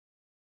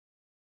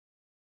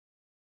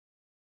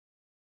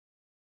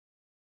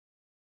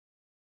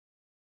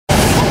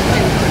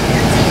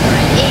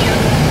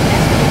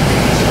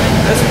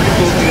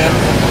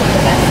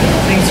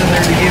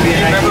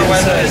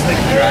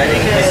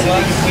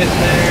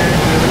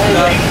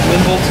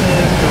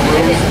Wimbledon, the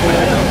Rose Bowl,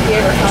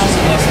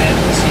 Los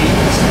Angeles Heat,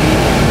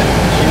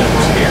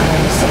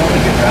 someone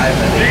could drive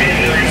that.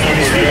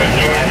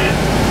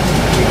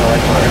 You go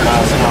like 100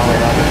 miles an hour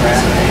around the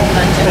track.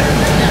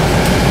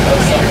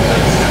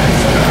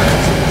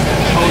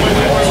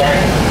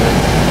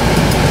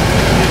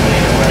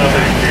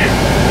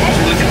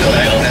 Look at the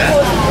back of that.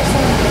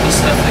 The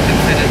stuff that can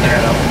fit in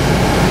there.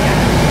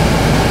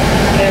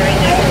 Very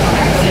nice.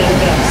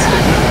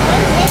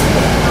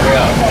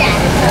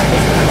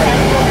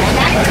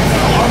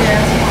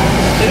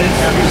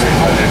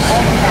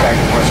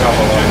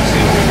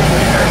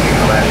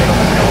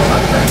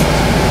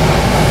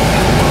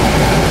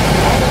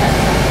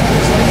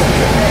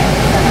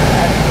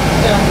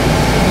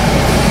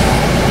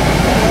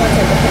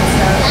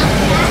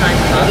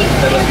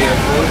 That'll be a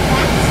food.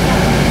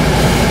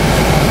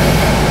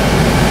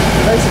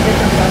 Those are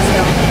different ones. Did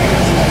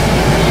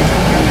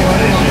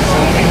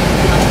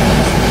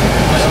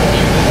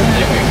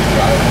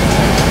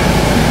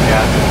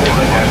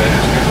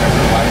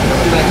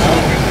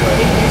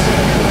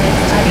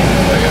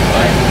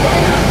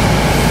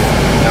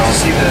you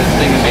see the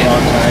thing made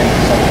on time?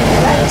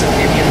 That's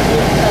okay.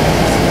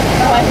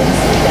 Oh, I didn't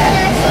see that.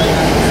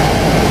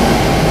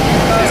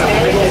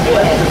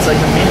 It's like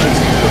a maintenance.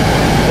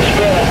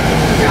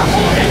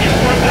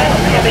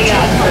 Coming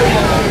out.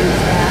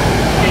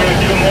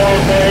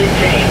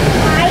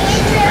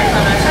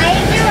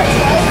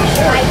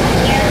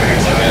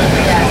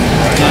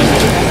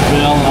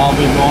 Bill, and I'll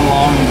be going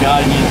along and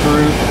guiding you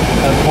through,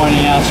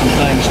 pointing out some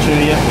things to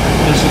you.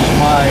 This is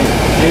my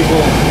able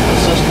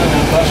assistant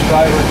and bus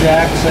driver,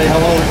 Jack. Say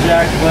hello to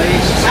Jack,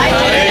 please. Hi,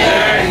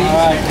 Jack. All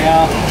right,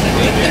 now,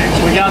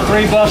 we got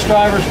 3 bus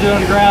drivers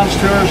doing grounds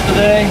tours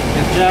today.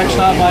 If Jack's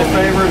not my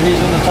favorite, he's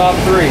in the top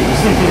 3.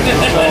 So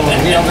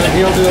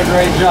he'll do a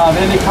great job.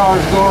 Indy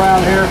cars go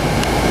around here,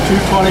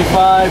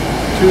 225,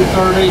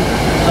 230,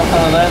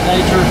 something of that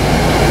nature.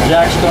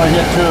 Jack's going to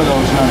hit 2 of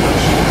those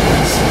numbers.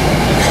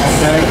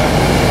 Okay.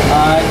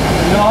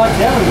 You know what?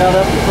 Kevin got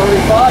up to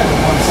 35 at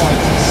one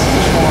point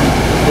this morning.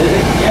 Did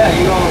he? Yeah,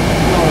 you go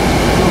to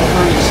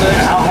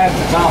 36. I'll have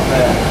to top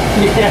that.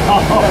 Yeah,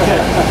 okay.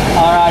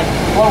 All right.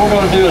 What we're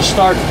going to do is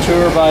start the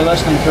tour by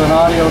listening to an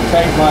audio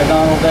tape by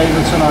Donald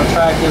Davidson, our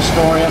track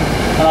historian.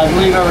 And I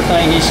believe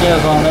everything he says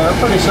on there are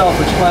pretty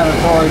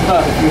self-explanatory,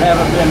 but if you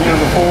haven't been here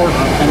before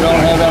and don't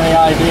have any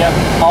idea,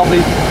 I'll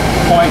be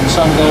pointing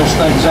some of those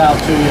things out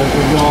to you as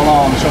we go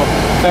along. So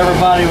if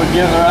everybody would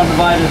give their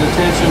undivided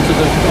attention to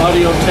the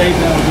audio tape,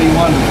 that would be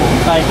wonderful.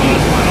 Thank you.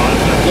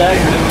 Jack,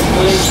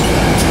 please.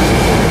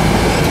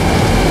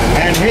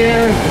 And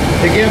here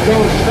to give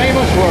those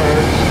famous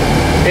words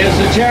is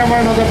the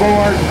chairman of the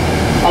board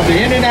of the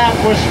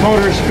Indianapolis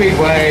Motor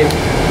Speedway,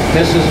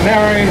 Mrs.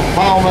 Mary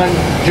Bauman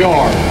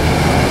George.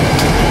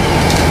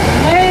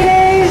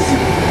 Ladies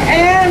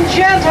and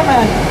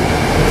gentlemen,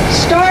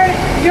 start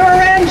your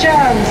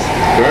engines.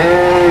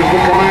 There's the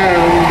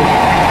command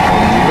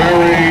of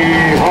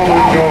Mary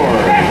Bauman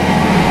George.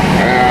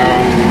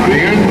 And the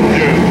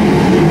engine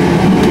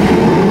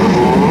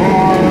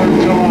roar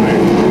to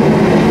life.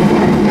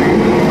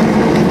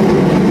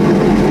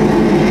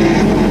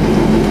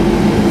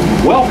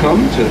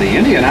 Welcome to the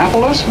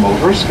Indianapolis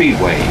Motor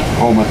Speedway,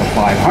 home of the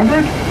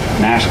 500,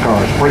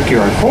 NASCAR's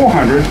Brickyard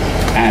 400,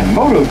 and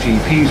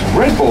MotoGP's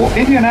Red Bull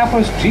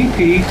Indianapolis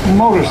GP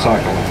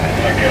motorcycle event.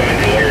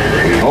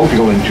 We hope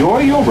you'll enjoy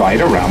your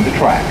ride around the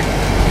track.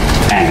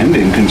 And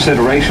in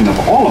consideration of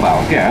all of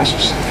our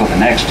guests, for the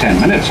next 10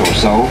 minutes or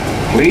so,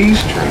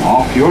 please turn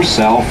off your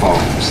cell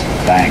phones.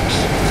 Thanks.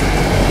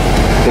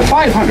 The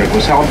 500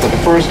 was held for the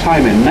first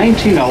time in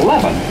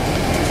 1911,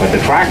 but the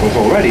track was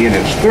already in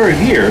its 3rd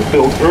year,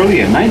 built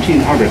early in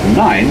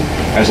 1909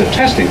 as a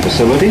testing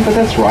facility for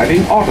the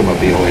thriving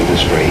automobile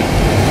industry.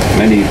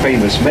 Many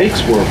famous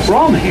makes were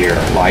from here,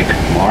 like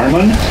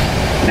Marlin,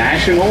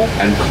 National,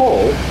 and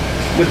Cole,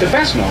 with the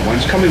best known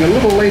ones coming a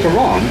little later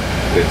on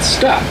with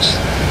Stutz,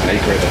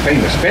 maker of the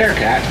famous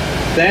Bearcat,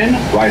 then,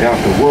 right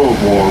after World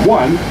War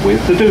I,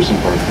 with the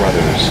Duesenberg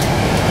brothers.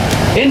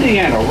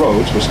 Indiana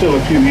roads were still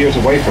a few years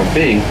away from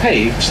being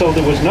paved, so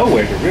there was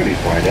nowhere to really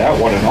find out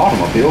what an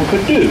automobile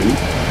could do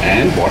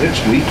and what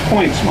its weak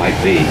points might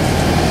be.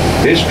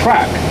 This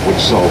track would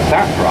solve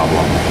that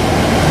problem.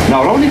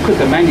 Not only could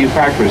the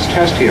manufacturers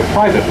test here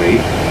privately,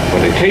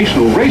 but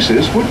occasional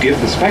races would give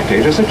the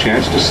spectators a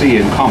chance to see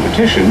in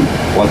competition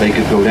what they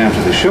could go down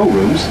to the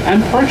showrooms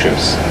and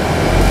purchase.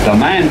 The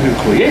man who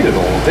created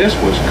all of this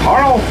was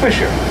Carl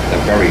Fisher,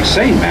 the very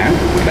same man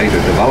who would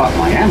later develop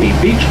Miami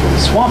Beach from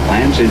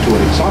swamplands into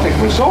an exotic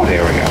resort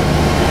area.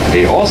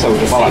 He also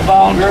developed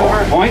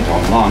Montauk Point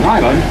on Long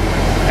Island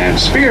and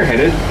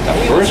spearheaded the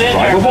first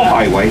drivable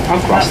highway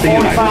across the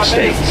United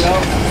States.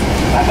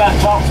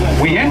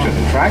 We entered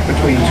the track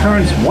between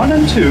turns 1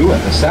 and 2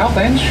 at the South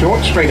End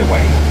Short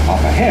Straightaway.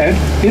 Up ahead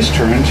is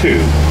turn 2.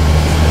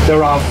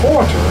 There are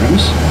 4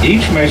 turns,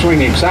 each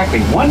measuring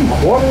exactly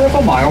 1/4 of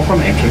a mile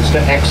from entrance to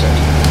exit.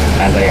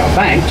 and they are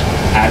banked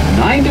at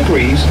 9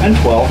 degrees and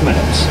 12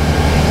 minutes.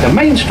 The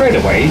main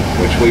straightaway,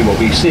 which we will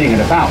be seeing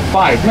in about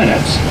 5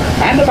 minutes,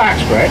 and the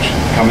backstretch,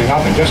 coming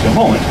up in just a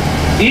moment,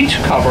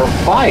 each cover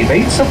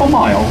 5/8 of a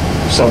mile,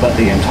 so that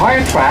the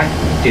entire track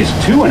is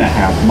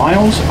 2.5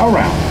 miles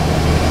around.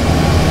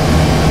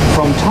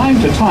 From time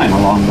to time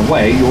along the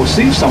way, you'll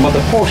see some of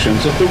the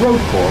portions of the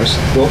road course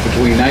built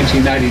between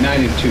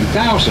 1999 and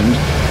 2000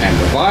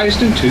 and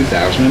revised in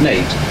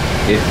 2008.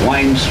 It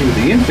winds through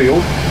the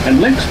infield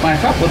and links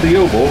back up with the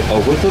oval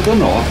over to the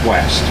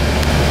northwest.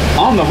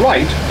 On the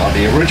right are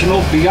the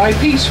original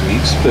VIP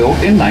suites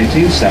built in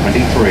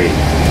 1973.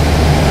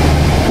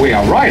 We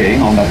are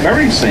riding on the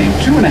very same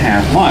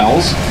 2.5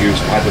 miles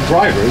used by the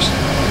drivers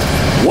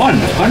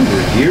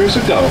 100 years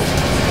ago.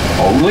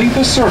 Only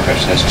the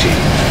surface has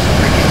changed.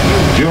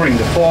 During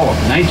the fall of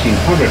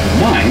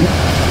 1909,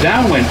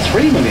 down went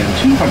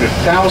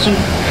 3,200,000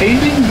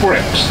 paving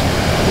bricks,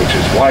 which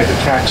is why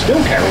the track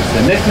still carries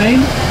the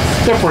nickname,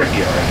 the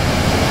Brickyard.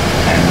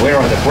 And where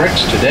are the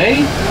bricks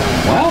today?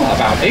 Well,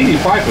 about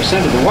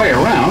 85% of the way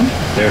around,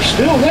 they're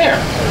still there,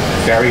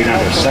 buried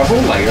under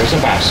several layers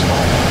of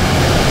asphalt.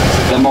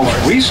 The most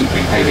recent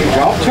repaving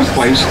job took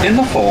place in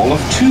the fall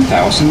of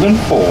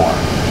 2004.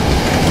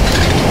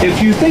 If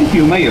you think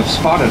you may have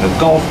spotted a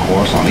golf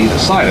course on either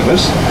side of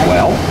us,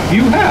 well,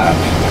 you have.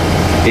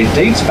 It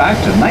dates back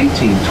to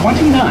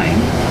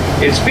 1929.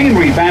 It's been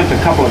revamped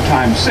a couple of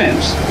times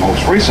since,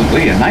 most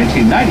recently in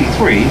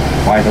 1993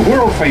 by the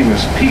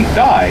world-famous Pete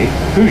Dye,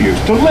 who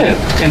used to live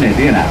in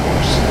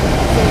Indianapolis.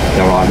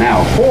 There are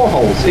now 4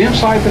 holes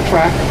inside the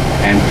track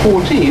and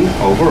 14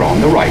 over on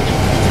the right.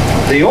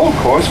 The old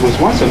course was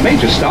once a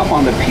major stop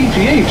on the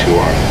PGA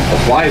Tour, the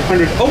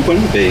 500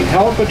 Open being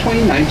held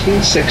between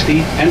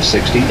 1960 and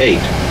 68.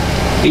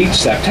 Each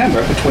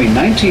September between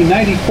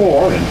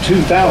 1994 and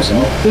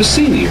 2000, the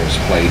seniors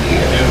played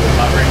here.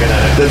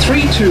 The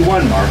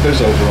 3-2-1 markers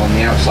over on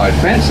the outside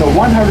fence are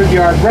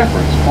 100-yard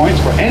reference points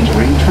for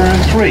entering turn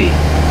 3.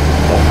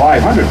 The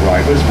 500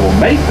 drivers will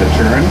make the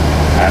turn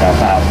at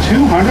about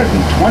 220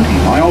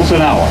 miles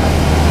an hour.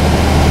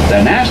 The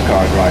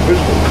NASCAR drivers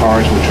with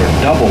cars which are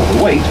double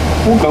the weight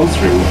will go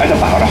through at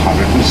about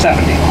 170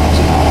 miles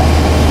an hour.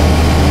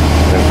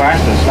 The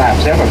fastest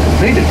laps ever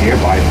completed here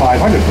by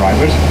 500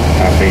 drivers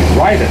have been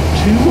right at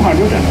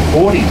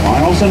 240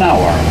 miles an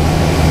hour.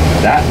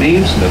 That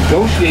means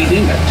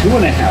negotiating a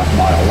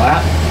 2.5-mile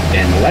lap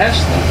in less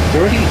than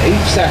 38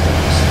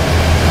 seconds.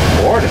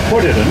 Or to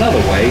put it another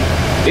way,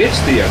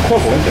 it's the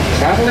equivalent of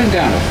traveling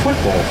down a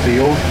football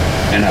field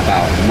in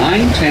about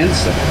 9/10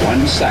 of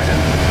 1 second.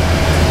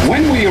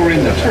 When we are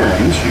in the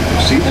turns, you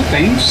can see the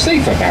famed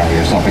safer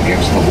barriers up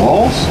against the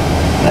walls.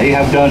 They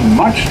have done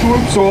much to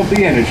absorb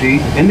the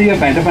energy in the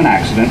event of an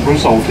accident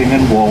resulting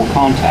in wall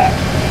contact.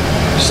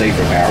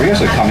 Safer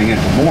barriers are coming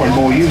into more and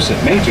more use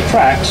at major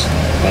tracks,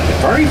 but the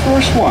very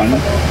first one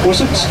was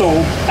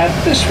installed at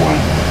this one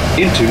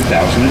in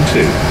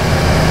 2002.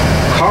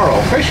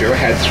 Carl Fisher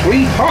had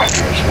 3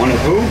 partners, one of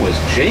whom was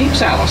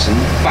James Allison,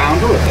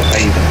 founder of the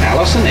famed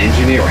Allison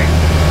Engineering.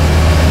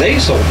 They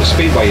sold the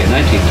Speedway in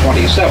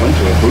 1927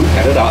 to a group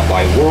headed up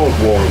by World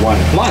War I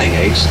flying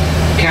ace,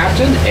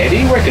 Captain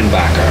Eddie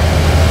Rickenbacker,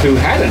 who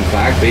had in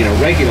fact been a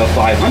regular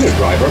 500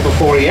 driver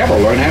before he ever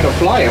learned how to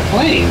fly a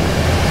plane.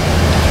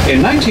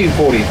 In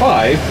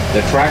 1945,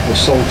 the track was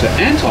sold to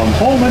Anton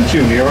Holman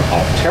Jr.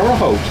 of Terre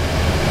Haute,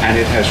 and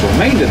it has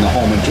remained in the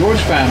Holman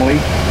George family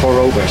for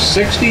over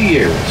 60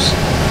 years.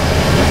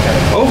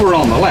 Over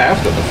on the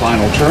left are the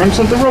final turns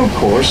of the road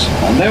course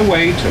on their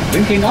way to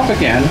linking up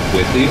again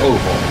with the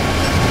oval.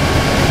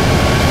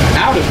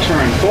 Out of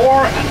turn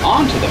 4 and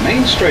onto the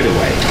main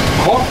straightaway,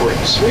 corporate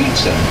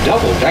suites and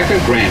double-decker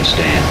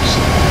grandstands.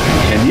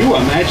 Can you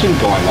imagine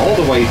going all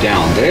the way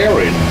down there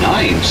in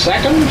 9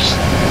 seconds?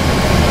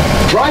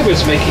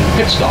 Drivers making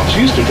pit stops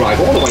used to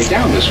drive all the way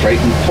down the straight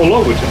and pull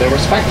over to their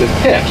respective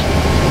pit.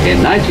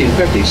 In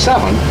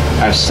 1957,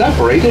 a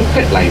separated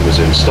pit lane was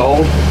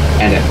installed,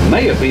 and it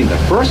may have been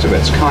the first of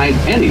its kind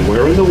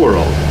anywhere in the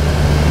world.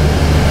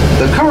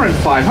 The current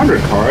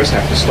 500 cars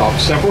have to stop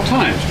several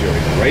times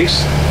during the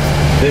race.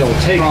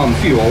 They'll take on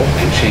fuel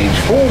and change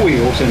 4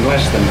 wheels in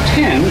less than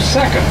 10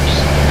 seconds,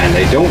 and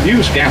they don't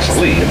use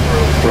gasoline.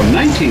 From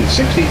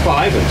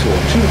 1965 until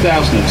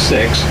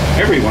 2006,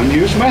 everyone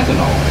used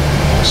methanol.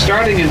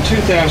 Starting in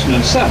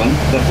 2007,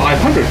 the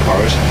 500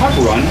 cars have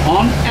run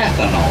on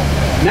ethanol.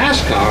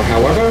 NASCAR,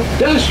 however,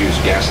 does use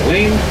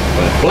gasoline,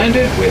 but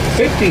blended with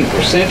 15%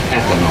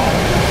 ethanol.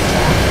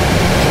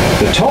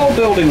 The tall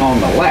building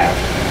on the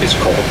left is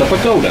called the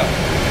Pagoda.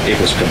 It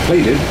was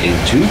completed in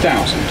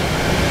 2000.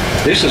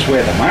 This is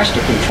where the Master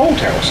Control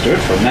Tower stood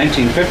from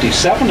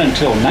 1957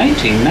 until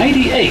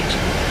 1998.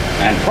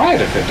 And prior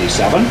to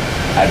 57,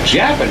 a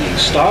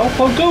Japanese-style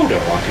pagoda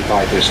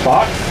occupied this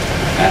spot,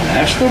 and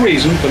that's the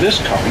reason for this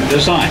current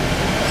design.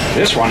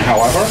 This one,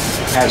 however,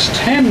 has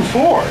 10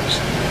 floors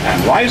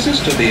and rises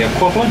to the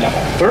equivalent of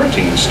a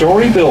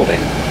 13-story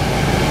building.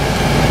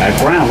 At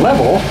ground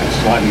level, and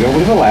slightly over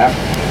to the left,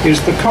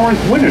 is the current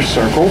winner's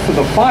circle for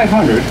the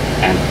 500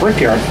 and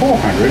Brickyard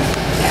 400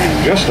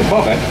 and just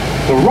above it,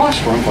 the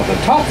rostrum for the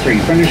top 3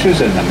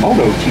 finishes in the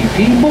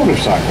MotoGP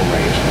motorcycle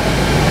race.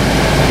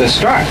 The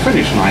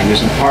start-finish line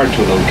isn't hard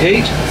to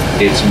locate.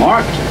 It's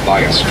marked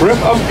by a strip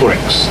of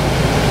bricks.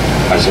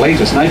 As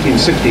late as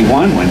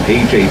 1961, when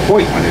A.J.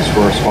 Foyt won his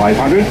first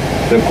 500,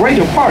 the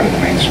greater part of the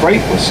main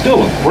straight was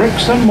still of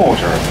bricks and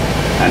mortar.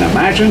 And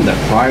imagine that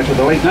prior to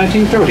the late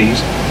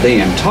 1930s,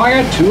 the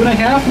entire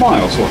 2.5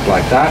 miles looked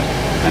like that,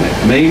 and it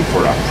made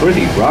for a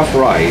pretty rough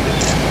ride.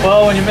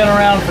 Well, when you've been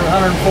around for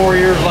 104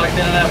 years like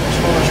the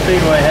Indianapolis Motor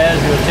Speedway has,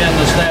 you tend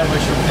to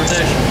establish a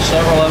tradition.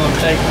 Several of them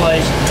take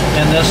place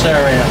in this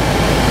area.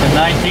 In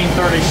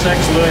 1936,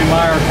 Louis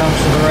Meyer comes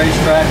to the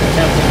racetrack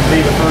attempting to be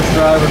the first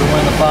driver to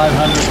win the 500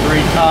 3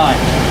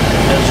 times.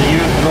 As a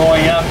youth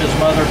growing up, his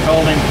mother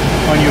told him,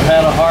 when you've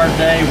had a hard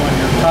day, when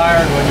you're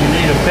tired, when you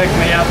need a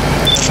pick-me-up,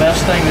 the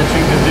best thing that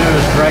you can do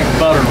is drink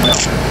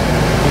buttermilk.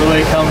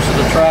 Louis comes to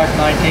the track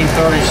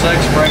 1936,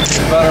 brings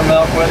his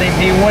buttermilk with him,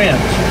 he wins.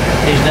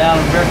 He's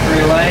down in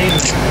Victory Lane,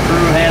 the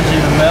crew hands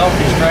him the milk,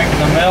 he's drinking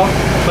the milk,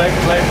 click,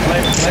 click,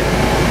 click, click.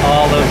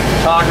 All the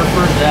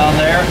photographers down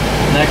there.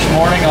 Next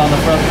morning on the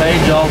front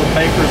page, all the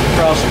papers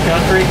across the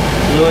country,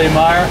 Louis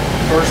Meyer,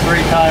 first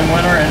 3-time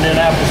winner,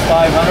 Indianapolis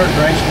 500,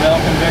 drinks milk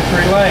in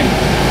Victory Lane.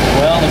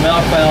 Well, the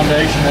Milk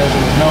Foundation, as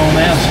it was known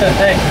then, said,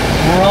 hey,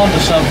 we're on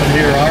to something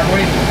here, aren't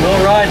we?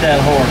 We'll ride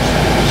that horse.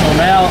 So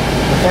now,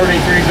 the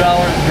 33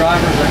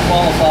 drivers that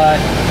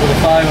qualify for the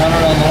 500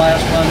 on the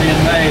last Monday in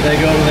May, they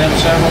go to them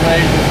several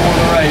days before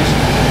the race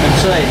and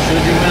say,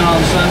 should you win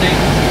on Sunday,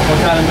 what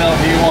kind of milk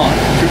do you want?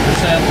 2%,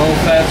 low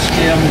fat,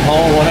 skim,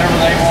 whole, whatever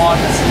they want,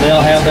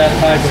 they'll have that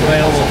type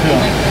available to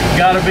them.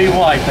 Got to be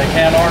white. They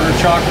can't order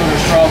chocolate or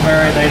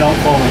strawberry. They don't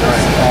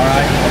photograph, all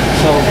right?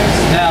 So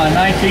now in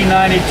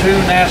 1992,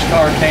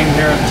 NASCAR came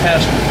here and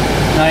tested.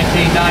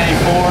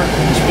 1994,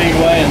 the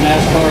Speedway and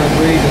NASCAR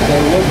agreed that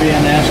there would be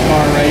a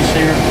NASCAR race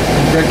here.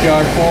 The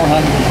Brickyard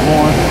 400 was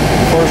born.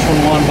 The first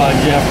one won by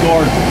Jeff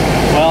Gordon.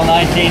 Well,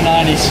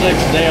 1996,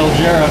 Dale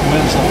Jarrett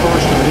wins the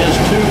first of his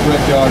 2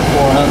 Brickyard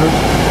 400s.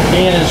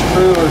 He and his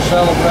crew are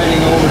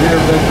celebrating over here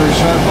at Victory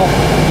Circle.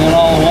 And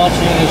all at once,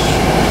 he and his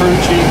crew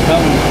chief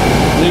come and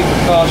leap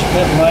across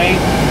pit lane,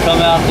 come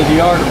out to the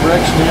yard of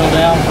bricks, kneel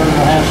down, turn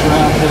their hands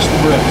around, kiss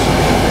the bricks.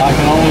 I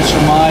can only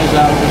surmise,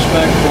 out of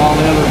respect for all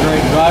the other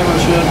great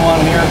drivers who had won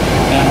here,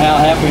 and how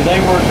happy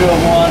they were to have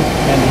won,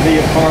 and to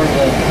be a part of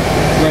the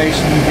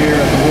racing here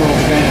at the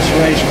world's greatest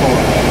race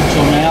course.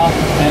 So now,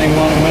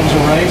 anyone who wins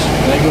a race,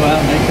 they go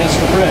out and they kiss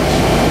the bricks.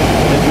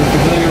 If you're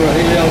familiar with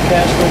Helio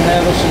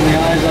Castroneves in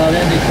the Eyes Out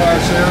IndyCar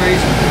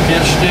series,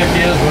 his shtick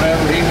is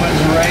whenever he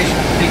wins a race,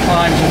 he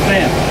climbs a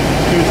fence.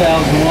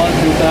 2001,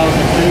 2002,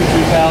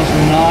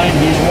 2009,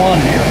 he's won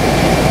here.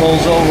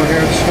 Pulls over here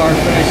at the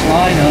start-finish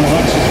line,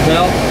 unhooks his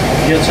belt,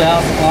 gets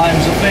out,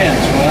 climbs the fence.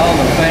 Well,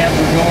 the fans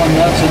are going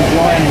nuts,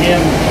 enjoying him,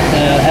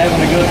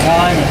 having a good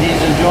time, and he's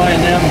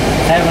enjoying them,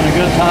 having a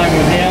good time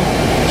with him.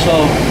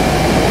 So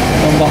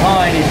from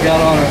behind, he's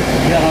got on a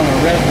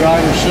red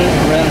driver suit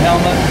and a red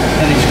helmet,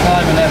 and he's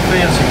climbing that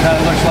fence. He kind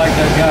of looks like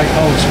that guy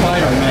called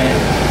Spider-Man.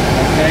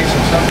 Okay, so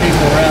some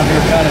people around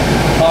here kind of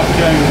talk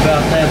to him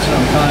about that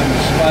sometimes,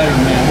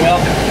 Spider-Man. Well,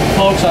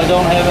 folks, I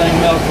don't have any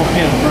milk for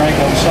you to drink,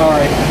 I'm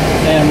sorry.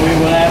 And we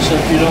would ask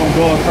that you don't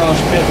go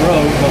across pit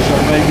road because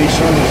there may be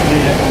service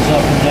vehicles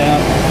up and down.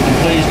 And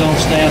please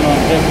don't stand on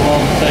pit wall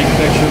to take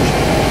pictures.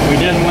 We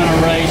didn't win a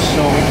race,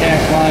 so we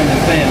can't climb the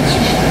fence.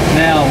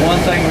 Now,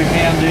 one thing we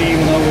can do,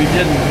 even though we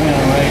didn't win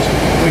a race,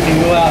 we can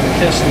go out and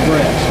kiss the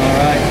bricks, all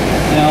right?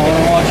 Now, what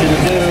I want you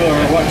to do, or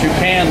what you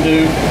can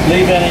do,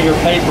 leave any of your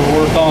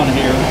paperwork on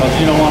here because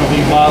you don't want to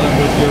be bothered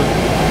with your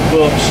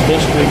books,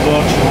 history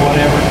books or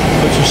whatever,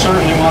 but you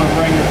certainly want to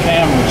bring your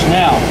cameras.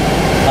 Now,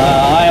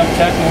 I am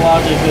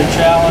technologically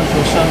challenged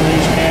with some of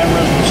these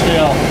cameras, but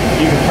still,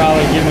 you could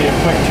probably give me a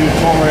quick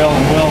tutorial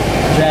and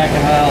Jack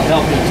and I'll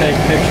help you take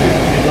pictures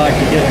if you'd like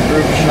to get a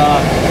group shot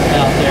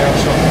out there.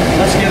 So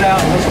let's get out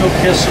and let's go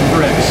kiss some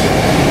bricks.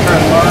 Turn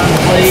learn,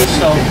 please.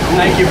 So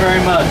thank you very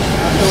much.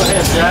 Let's go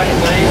ahead, Jack,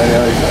 please.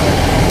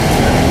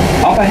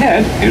 Up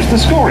ahead is the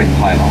scoring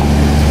pylon.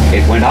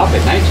 It went up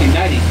in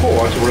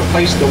 1994 to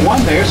replace the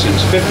one there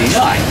since '59.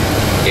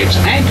 It's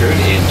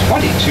anchored in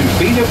 22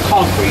 feet of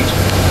concrete,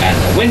 and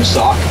the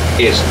windsock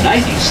is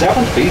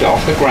 97 feet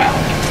off the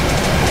ground.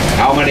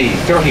 How many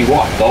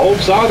 30-watt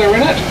bulbs are there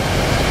in it?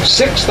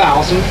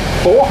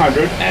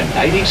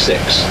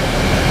 6,496.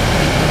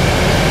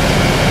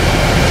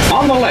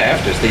 On the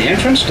left is the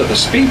entrance to the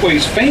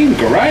Speedway's famed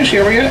garage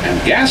area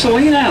and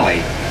gasoline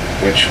alley,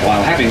 which,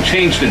 while having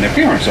changed in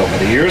appearance over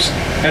the years,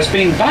 has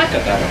been back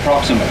at that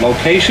approximate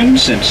location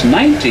since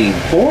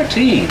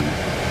 1914.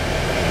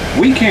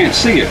 We can't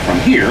see it from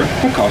here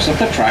because of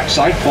the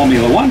trackside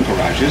Formula One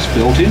garages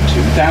built in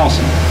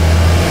 2000.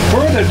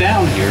 Further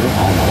down here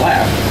on the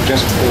left,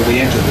 just before we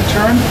enter the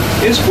turn,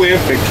 is where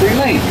Victory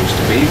Lane used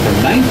to be from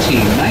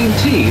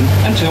 1919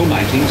 until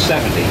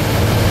 1970.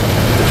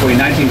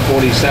 Between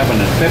 1947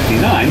 and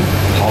 59,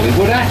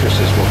 Hollywood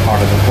actresses were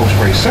part of the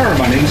post-race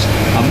ceremonies,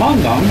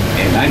 among them,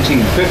 in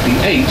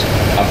 1958,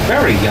 a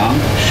very young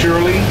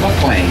Shirley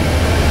MacLaine.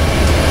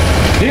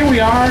 Here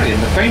we are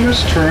in the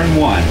famous Turn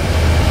 1.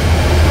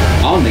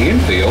 On the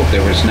infield,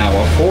 there is now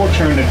a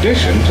 4-turn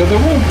addition to the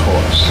road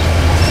course.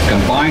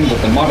 Combined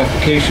with the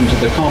modifications of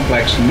the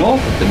complex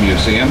north of the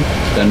museum,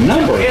 the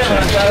number of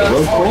turns to the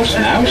road course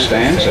now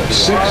stands at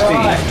 16.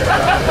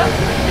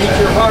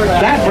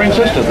 That brings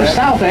us to the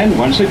south end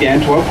once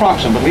again to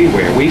approximately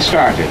where we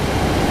started.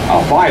 A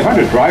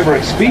 500 driver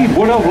at speed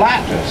would have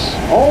lapped us.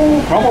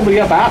 Oh,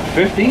 probably about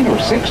 15 or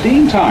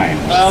 16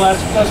 times. Well,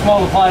 let's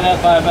multiply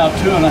that by about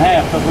 2.5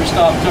 because we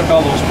stopped and took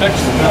all those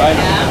pictures, right?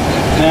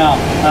 Now,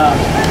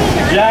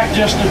 Jack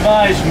just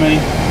advised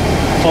me,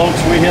 folks,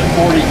 we hit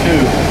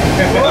 42.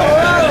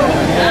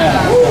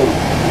 Yeah.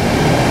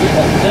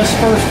 This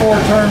first 4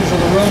 turns of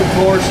the road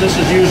course, this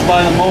is used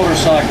by the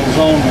motorcycles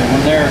only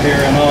when they're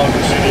here in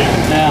August.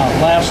 Now,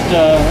 last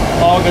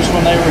August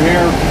when they were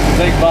here,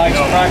 the big bikes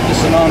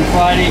practicing on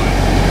Friday,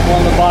 one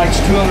of the bikes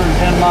 210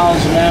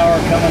 miles an hour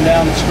coming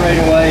down the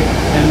straightaway,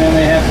 and then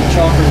they have to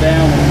chalk her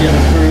down and get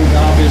it through.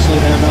 Obviously,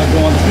 they're not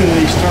going through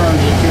these turns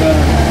at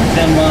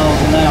 210 miles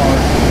an hour.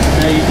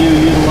 They do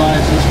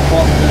utilize this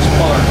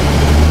part.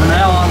 We're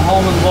now on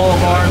Holman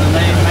Boulevard, the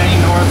main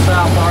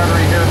north-south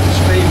artery here at the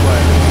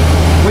Speedway.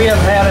 We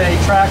have had a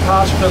track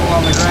hospital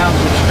on the grounds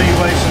of the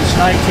Speedway since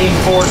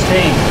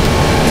 1914.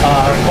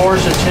 Of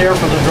course, it's here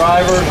for the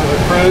drivers or the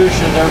crew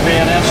should there be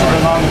an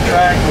incident on the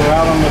track or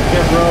out on the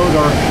pit road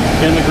or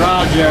in the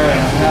garage area.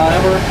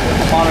 However,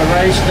 on the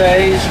race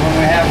days, when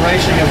we have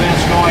racing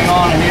events going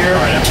on here,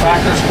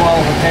 practice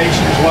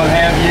qualifications, what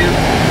have you,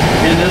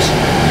 in this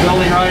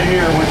building right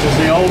here, which is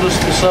the oldest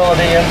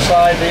facility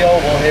inside the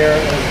oval here,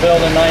 it was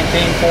built in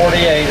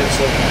 1948. It's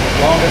the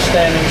longest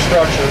standing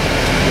structure.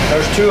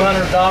 There's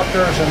 200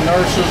 doctors and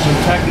nurses and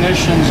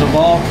technicians of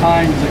all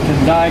kinds that can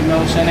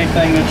diagnose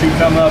anything that you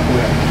come up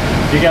with.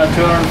 You got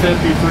 250,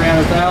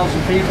 300,000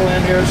 people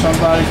in here.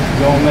 Somebody's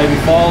going to maybe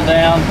fall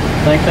down,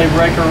 think they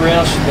break a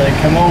wrist. They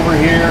come over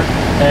here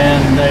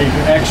and they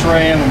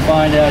x-ray them and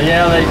find out,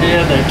 yeah, they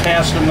did. They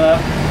cast them up,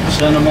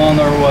 send them on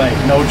their way.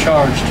 No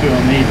charge to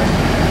them either.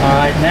 All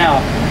right, now,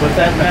 with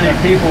that many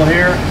people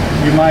here,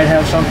 you might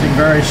have something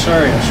very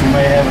serious. You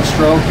may have a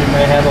stroke, you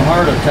may have a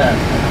heart attack.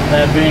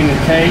 That being the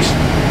case,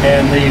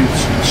 and the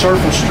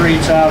surface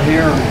streets out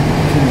here are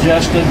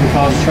congested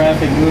because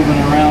traffic moving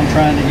around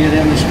trying to get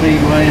in the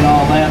Speedway and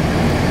all that.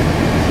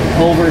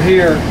 Over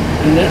here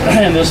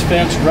in this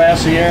fenced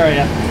grassy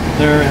area,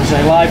 there is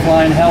a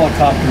Lifeline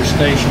helicopter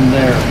station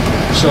there.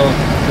 So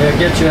they'll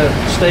get you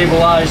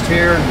stabilized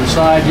here and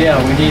decide, yeah,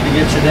 we need to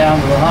get you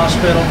down to the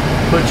hospital,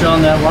 put you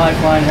on that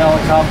Lifeline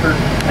helicopter,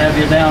 have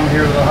you down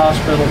here to the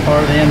hospital,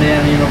 part of the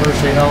Indiana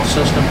University Health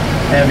System,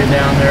 have you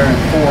down there in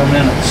 4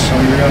 minutes. So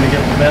you're going to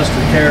get the best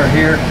of care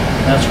here.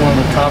 That's one of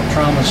the top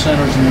trauma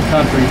centers in the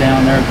country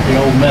down there at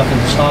the old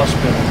Methodist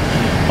Hospital.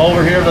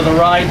 Over here to the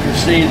right, you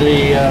see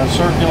the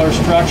circular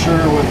structure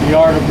with the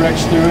yard of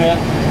bricks through it.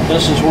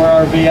 This is where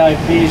our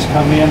VIPs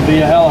come in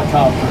via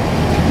helicopter.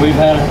 We've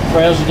had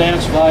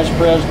presidents, vice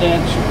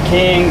presidents,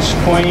 kings,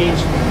 queens,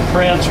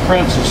 prince,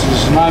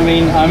 princesses, and I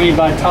mean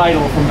by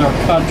title from their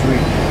country,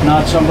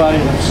 not somebody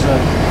that's the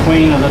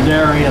queen of the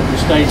dairy at the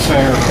state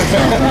fair or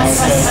something,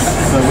 okay?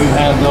 But we've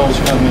had those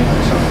come in.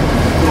 So,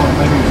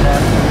 maybe that.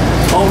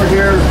 Over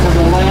here to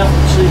the left,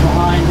 you see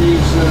behind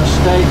these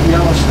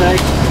yellow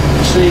stakes,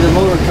 you see the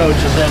motor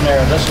coaches in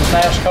there. This is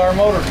NASCAR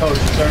motor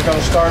coaches. They're going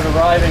to start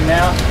arriving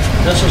now.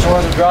 This is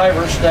where the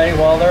drivers stay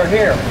while they're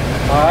here.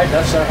 All right,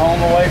 that's their home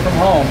away from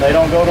home. They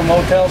don't go to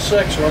Motel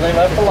 6 where they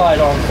left the light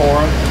on for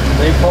them.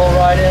 They pull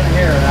right in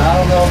here. Now, I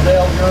don't know if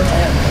Dale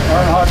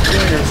Earnhardt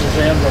Jr. is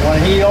in, but when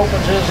he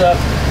opens his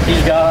up, he's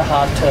got a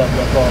hot tub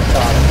up on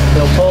top.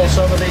 They'll pull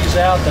some of these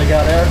out. They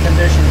got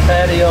air-conditioned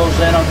patios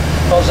in them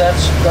because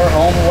that's their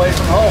home away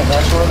from home.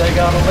 That's where they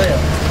got to live.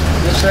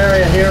 This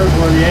area here is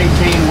where the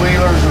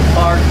 18-wheelers are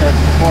parked that,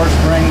 of course,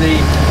 bring the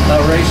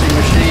racing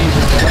machines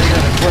and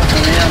related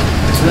equipment in.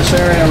 This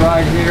area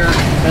right here,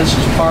 this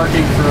is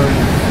parking for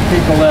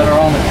people that are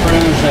on the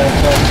cruise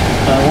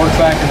that work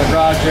back in the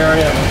garage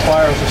area. It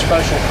requires a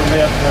special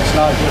permit that's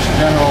not just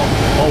general,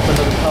 open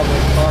to the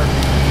public parking.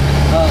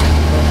 The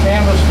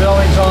canvas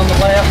buildings on the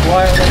left,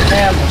 why are they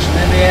canvas?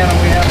 In Indiana,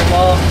 we have a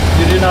law,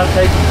 you do not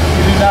pay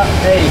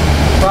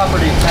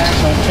property tax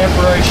on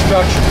temporary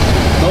structures.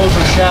 Those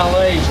are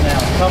chalets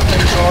now.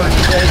 Companies,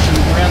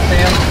 organizations rent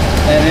them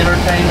and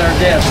entertain their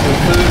guests with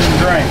food and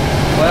drink.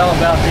 Well,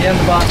 about the end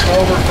of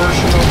October, 1st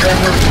of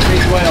November, the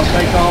Speedway will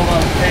take all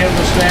the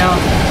canvas down,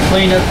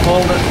 clean it,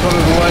 fold it, put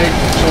it away.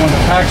 So when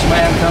the tax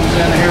man comes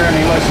in here and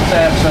he looks at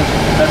that and says,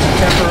 that's a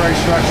temporary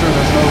structure,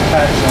 there's no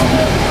tax on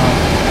that.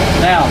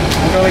 Now,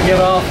 we're going to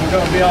get off, we're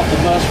going to be off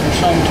the bus for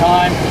some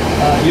time.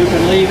 You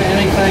can leave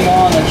anything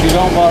on that you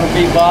don't want to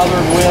be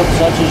bothered with,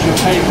 such as your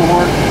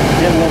paperwork.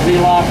 It will be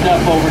locked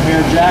up over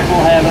here. Jack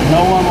will have it.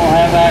 No one will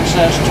have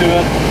access to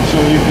it, so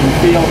you can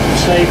feel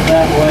safe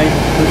that way.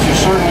 But you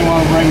certainly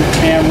want to bring your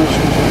cameras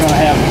because we're going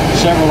to have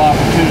several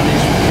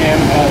opportunities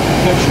for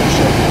pictures.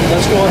 So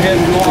let's go ahead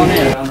and go on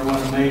in.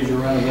 Underwent a major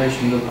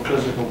renovation to the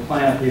physical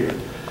plant here.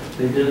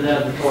 They did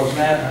that because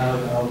Matt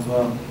of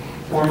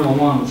Formula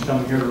One was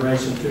coming here to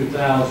race in 2000.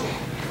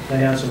 they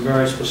had some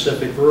very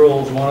specific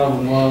rules. One of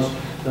them was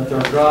that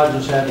their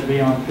garages had to be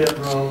on pit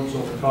roads,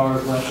 so the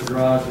cars left the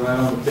garage right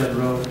on the pit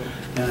road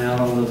and out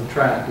onto the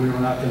track. We were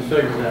not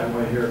configured that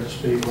way here at the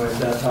Speedway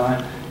at that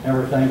time.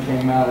 Everything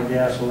came out of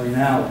Gasoline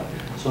Alley.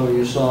 So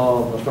you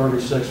saw the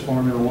 36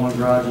 Formula One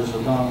garages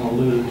that Don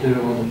alluded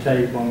to on the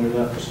tape when we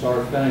left the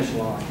start-finish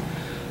line.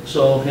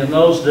 So in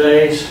those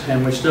days,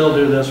 and we still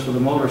do this for the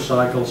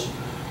motorcycles,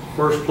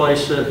 first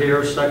place sit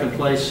here, second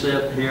place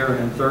sit here,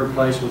 and third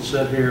place would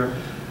sit here.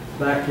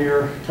 Back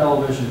here,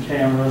 television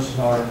cameras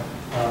are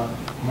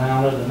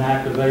mounted and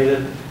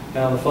activated.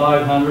 Now the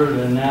 500,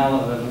 and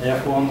now the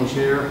F1 was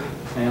here,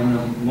 and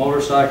the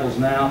motorcycles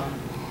now,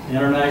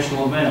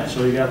 international events.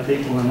 So you got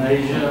people in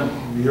Asia,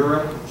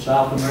 Europe,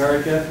 South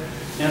America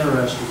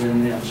interested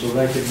in them. So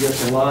they could get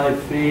the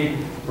live feed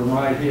from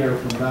right here,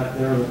 from back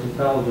there that the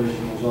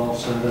television was all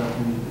set up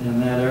in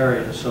that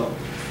area. So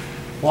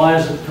why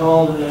is it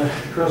called the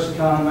Chris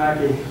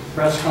Economaki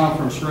Press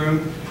Conference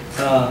Room?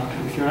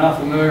 If you're not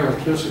familiar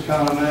with Chris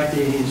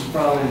Economaki, he's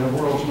probably the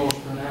world's most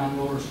renowned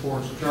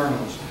motorsports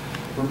journalist.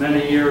 For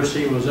many years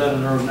he was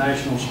editor of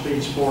National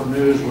Speed Sport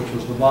News, which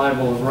was the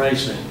Bible of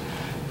racing.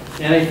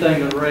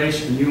 Anything that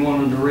raced and you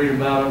wanted to read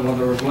about it,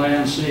 whether it was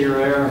land, sea,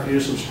 or air, if you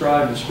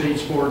subscribed to Speed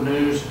Sport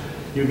News,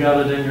 you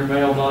got it in your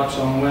mailbox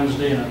on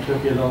Wednesday, and it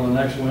took you on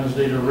the next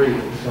Wednesday to read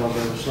it, because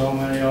there were so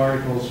many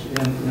articles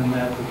in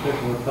that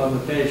particular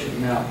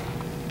publication. Now,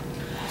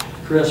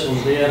 Chris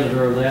was the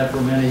editor of that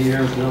for many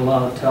years, did a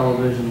lot of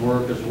television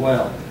work as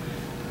well.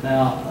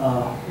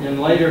 Now,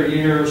 in later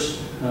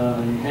years,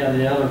 you had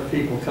the other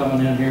people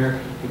coming in here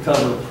to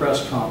cover a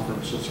press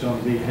conference that's going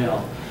to be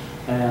held.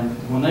 And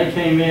when they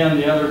came in,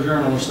 the other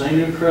journalists, they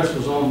knew Chris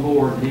was on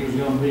board and he was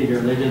going to be here.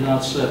 They did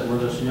not sit where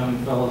this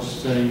young fellow's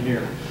sitting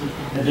here.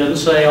 It didn't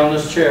say on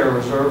this chair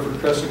reserved for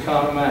Chris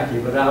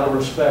Economaki, but out of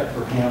respect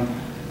for him,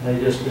 they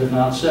just did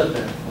not sit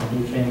there.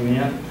 When he came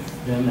in,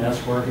 then that's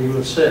where he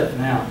would sit.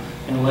 Now,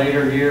 in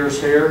later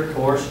years here, of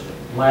course,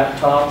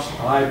 laptops,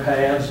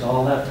 iPads,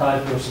 all that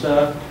type of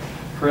stuff.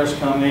 Chris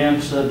come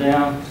in, sit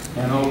down,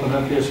 and open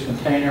up his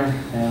container,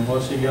 and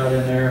what's he got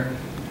in there?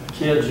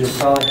 Kids, you'll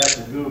probably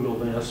have to Google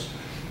this,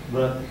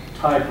 but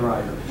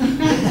typewriter.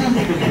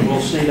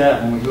 We'll see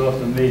that when we go up to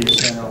the media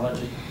center. I'll let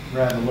you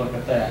grab a look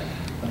at that.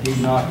 But he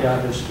knocked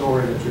out his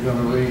story that you're going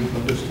to read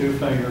with his 2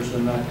 fingers.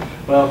 And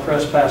well,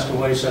 Chris passed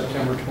away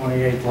September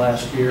 28th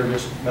last year,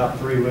 just about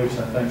 3 weeks,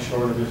 I think,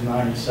 short of his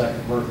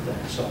 92nd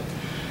birthday. So,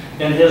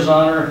 in his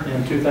honor,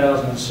 in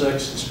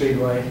 2006, the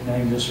Speedway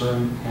named this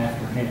room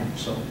after him.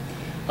 So.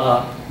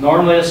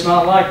 Normally it's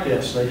not like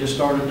this. They just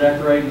started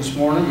decorating this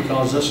morning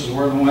because this is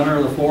where the winner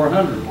of the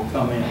 400 will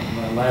come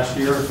in. Last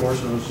year, of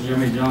course, it was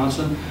Jimmy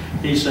Johnson.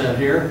 He sat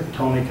here.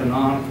 Tony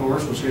Kanaan, of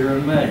course, was here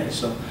in May.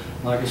 So,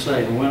 like I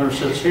say, the winner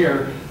sits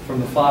here.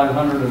 From the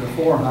 500 and the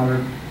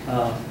 400,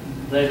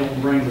 they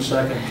don't bring the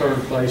second, third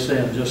place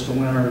in. Just the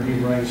winner, he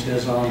brings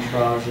his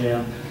entourage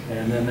in,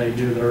 and then they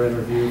do their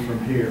interview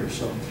from here.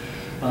 So.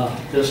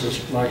 This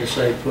is, like I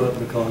say, put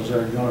because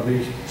they're going to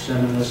be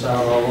sending this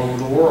out all over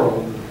the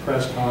world. The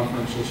press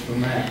conferences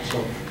from that.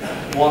 So,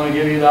 I want to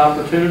give you the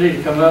opportunity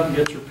to come up and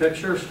get your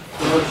pictures,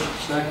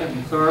 first, second,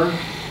 and third.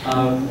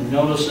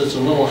 Notice it's a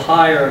little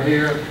higher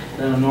here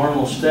than a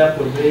normal step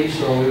would be,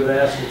 so we would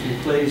ask that you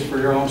please, for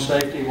your own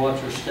safety,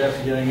 watch your steps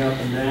getting up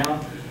and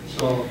down.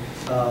 So,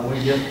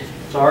 we get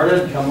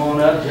started. Come on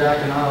up, Jack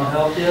and I will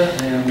help you,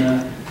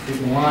 and you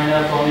can line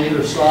up on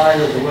either side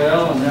as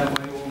well, and that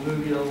way we'll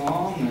move you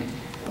along.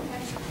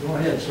 Go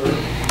ahead, sir.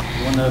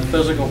 When the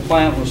physical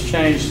plant was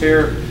changed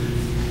here,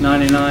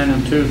 99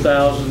 and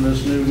 2000,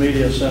 this new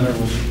media center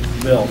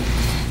was built.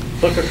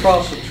 Look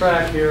across the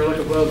track here, look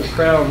above the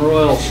Crown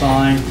Royal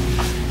sign,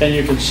 and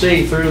you can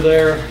see through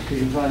there,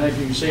 I think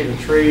you can see the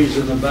trees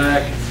in the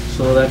back,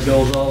 so that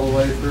goes all the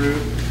way through.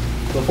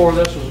 Before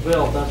this was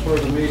built, that's where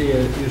the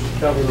media used to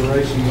cover the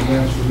racing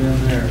events from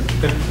in there.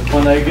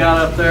 When they got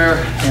up there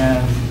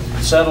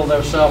and settled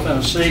themselves in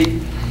a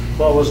seat,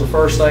 what was the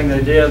first thing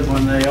they did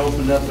when they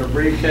opened up their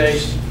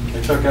briefcase?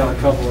 They took out a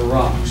couple of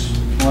rocks.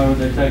 Why would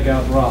they take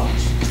out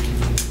rocks?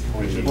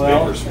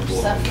 Well,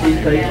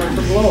 keep paper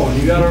from blowing.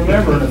 You got to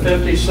remember, in the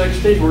 50s,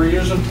 60s, we're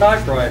using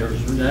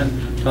typewriters,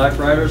 and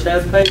typewriters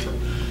had paper.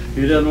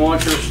 You didn't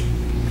want your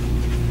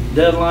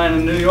deadline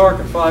in New York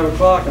at 5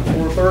 o'clock and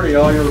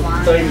 4:30, all your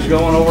things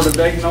going over to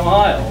Dayton,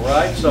 Ohio,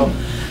 right? So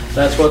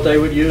that's what they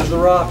would use the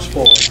rocks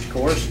for, of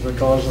course,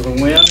 because of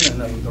the wind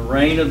and the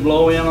rain would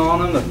blow in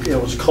on them.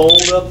 It was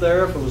cold up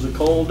there if it was a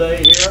cold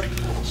day here.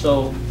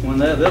 So when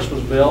this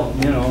was built,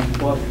 you know,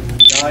 what,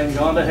 died and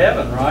gone to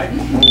heaven, right?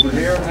 Over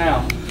here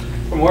now.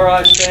 From where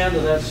I stand to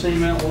that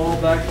cement wall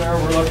back there,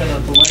 we're looking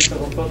at the length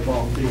of a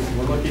football field.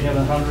 We're looking at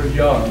 100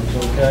 yards,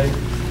 okay?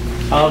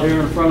 Out here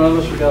in front of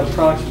us, we've got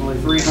approximately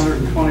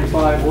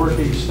 325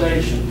 working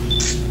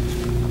stations.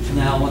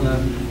 Now, when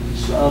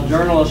the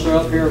journalists are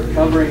up here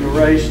covering the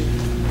race,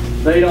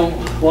 they don't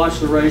watch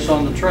the race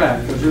on the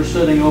track because you're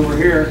sitting over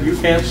here, you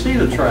can't see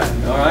the track,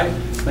 all right?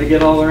 They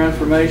get all their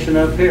information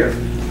up here.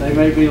 They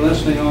may be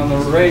listening on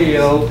the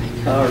radio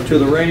or to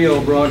the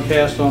radio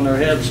broadcast on their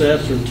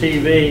headsets or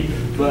TV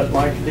but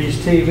like these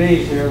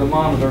TVs here, the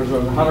monitors,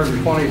 there's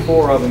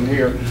 124 of them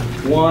here.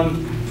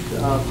 1,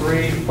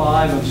 3,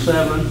 5, and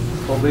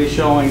 7 will be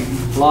showing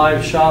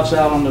live shots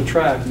out on the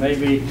track.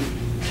 Maybe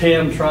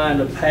 10 trying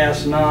to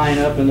pass 9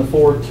 up in the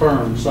 4th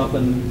turn.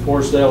 Something, of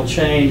course, they'll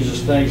change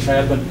as things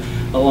happen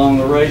along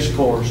the race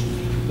course.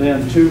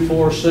 Then 2,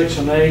 4, 6,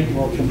 and 8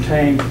 will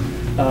contain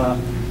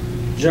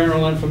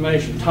general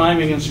information,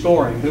 timing and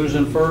scoring. Who's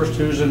in first,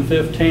 who's in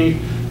 15th,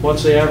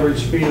 what's the average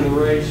speed of the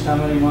race, how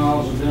many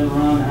miles have been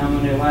run, how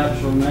many laps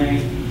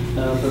remain,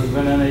 if there's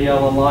been any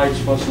yellow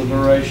lights, what's the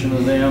duration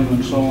of them,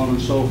 and so on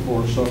and so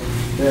forth. So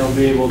they'll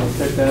be able to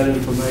pick that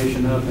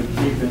information up and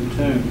keep in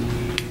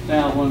tune.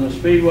 Now, when the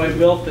Speedway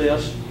built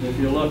this, if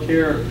you look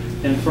here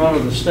in front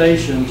of the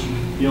stations,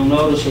 you'll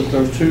notice that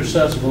there's 2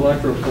 sets of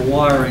electrical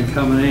wiring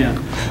coming in.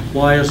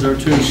 Why is there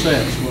 2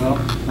 sets? Well,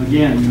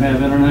 again, you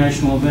have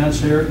international events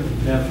here.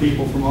 You have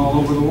people from all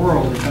over the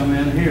world that come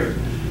in here.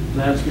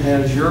 That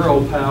has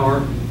Euro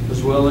power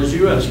as well as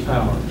US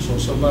power. So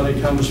somebody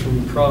comes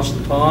from across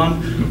the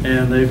pond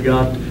and they've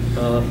got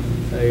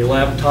a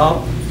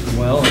laptop.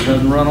 Well, it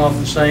doesn't run off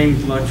the same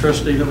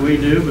electricity that we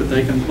do, but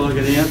they can plug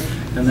it in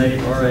and they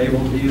are able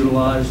to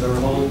utilize their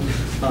whole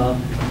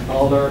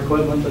all their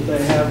equipment that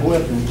they have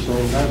with them. So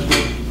that's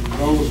what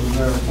those are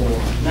there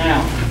for.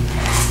 Now,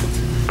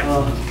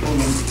 when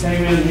we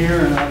came in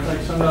here, and I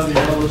think some of you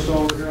noticed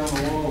over here on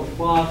the wall of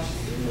clocks,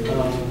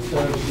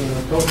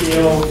 says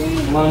Tokyo,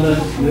 London,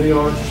 New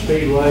York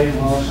Speedway, and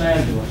Los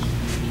Angeles.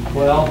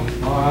 Well,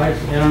 all right,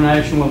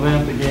 international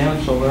event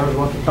again, so there's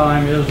what the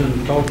time is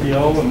in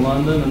Tokyo and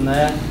London and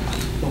that.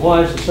 So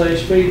why does it say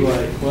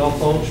Speedway? Well,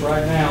 folks,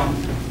 right now,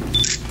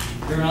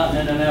 you're not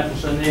in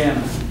Indianapolis,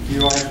 Indiana.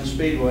 You are in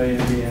Speedway,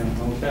 Indiana,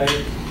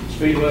 okay?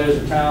 Speedway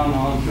is a town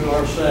unto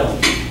ourselves.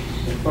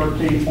 It's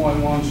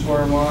 13.1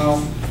 square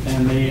mile,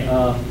 and the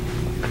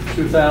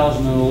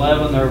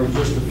 2011, there was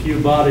just a few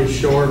bodies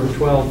short of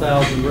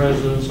 12,000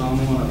 residents on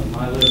one of them.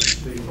 I live in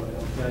Speedway,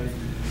 okay?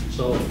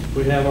 So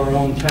we have our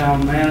own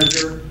town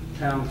manager,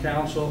 town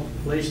council,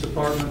 police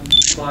department,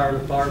 fire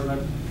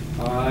department,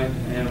 all right,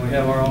 and we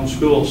have our own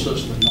school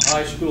system. The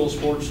high school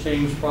sports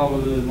team is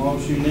probably the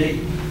most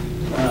unique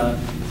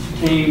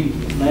team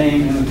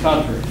name in the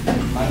country.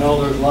 I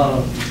know there's a lot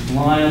of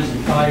lions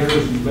and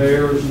tigers and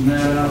bears and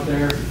that out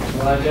there,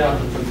 but I doubt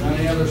that there's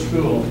any other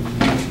school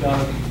that's got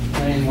a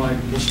name like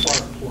the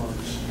Spark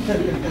Plugs.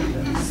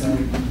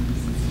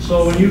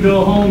 So when you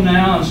go home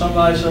now and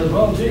somebody says,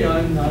 well, gee,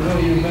 I know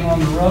you've been on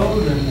the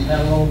road and had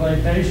a little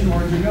vacation,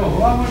 where'd you go?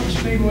 Well, I went to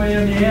Speedway,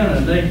 Indiana.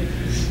 And they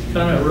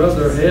kind of rub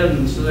their head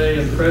and say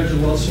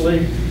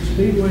incredulously,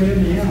 Speedway,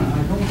 Indiana,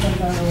 I don't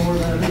think I know where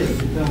that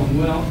is. You tell them,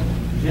 well,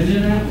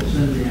 Indianapolis,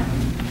 Indiana,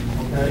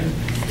 okay,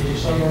 is a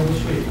suburb of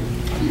Speedway.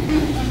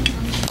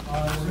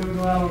 We're going to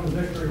go out on the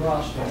victory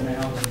rostrum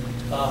now.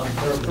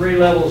 There are 3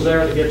 levels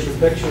there to get your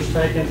pictures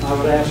taken. I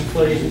would ask,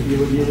 please, if you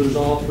would use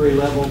all 3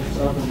 levels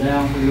up and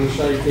down for your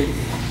safety.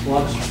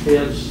 Lots of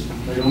kids,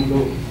 they don't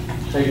go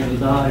taking a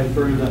dive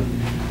through them.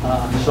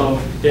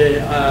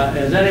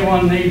 Does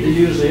anyone need to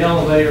use the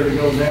elevator to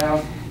go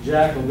down?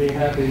 Jack will be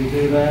happy to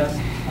do that.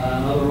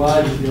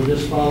 Otherwise, if you'll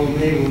just follow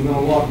me, we're going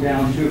to walk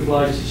down 2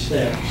 flights of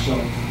steps. So,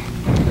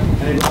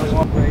 anybody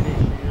want Brady? She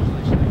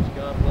usually sings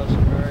God Bless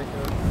America.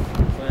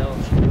 Well,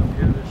 she couldn't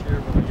here this year,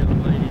 but a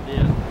young lady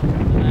did.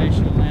 The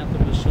national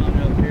anthem is sung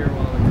up here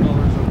while the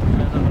colors are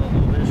presented,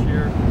 although this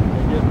year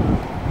they did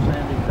move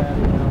Sandy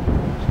Patty out to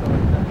the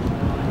start finish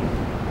line.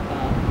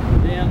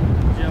 Then,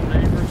 Jim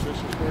Neighbors, this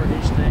is where he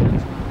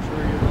stands. I'm sure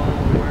you're all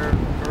aware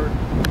of heard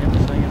him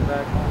singing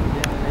back home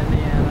again in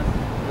Indiana.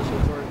 This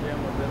is where Jim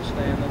would have been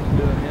standing and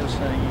doing his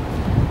singing.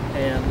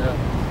 And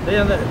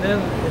then,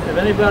 have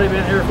anybody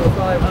been here for the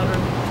 500?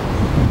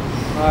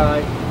 All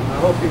right, I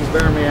hope you can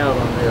bear me out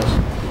on this.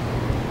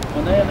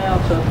 When they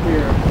announce up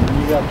here,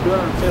 and you got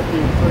 250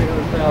 to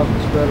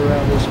 300,000 spread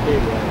around this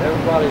speedway,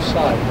 everybody's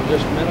sight. We're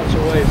just minutes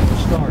away from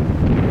starting.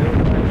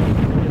 Everybody needs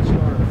to get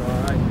started,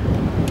 all right?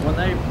 When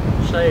they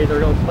say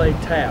they're going to play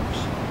taps,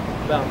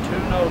 about 2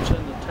 notes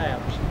in the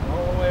taps,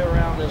 all the way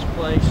around this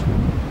place,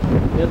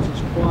 it's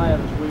as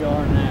quiet as we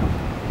are now.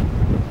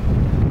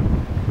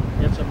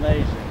 It's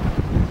amazing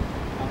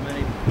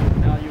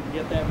how you can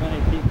get that many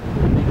people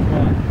to be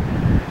quiet.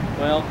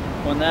 Well,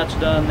 when that's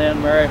done,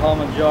 then Mary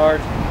Holman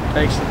George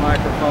takes the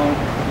microphone.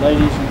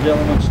 Ladies and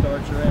gentlemen,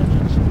 start your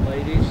engines.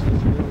 Ladies, this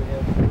is where we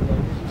have 2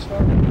 ladies that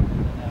started in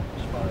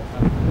Indianapolis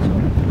 500. So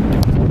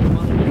what we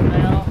want to do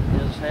now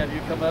is have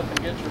you come up and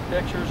get your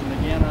pictures. And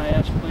again, I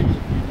ask please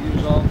if you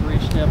use all 3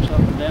 steps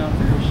up and down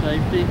for your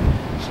safety.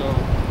 So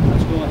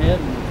let's go ahead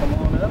and come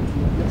on up and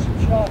we'll get some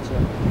shots of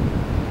it.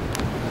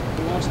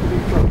 Who wants to be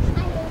first?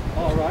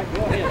 All right,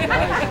 go ahead,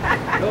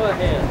 guys. Go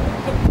ahead.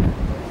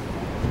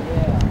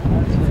 Yeah,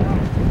 that's it.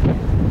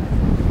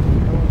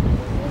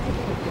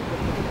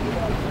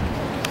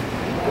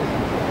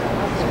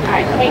 All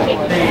right, taking.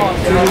 2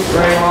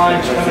 gray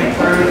lines coming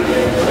through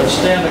that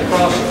extend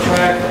across the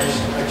track,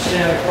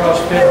 extend across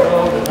pit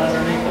road and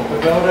underneath the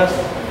pagoda.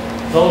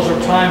 Those are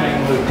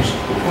timing loops.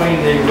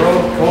 Between the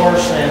road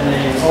course and the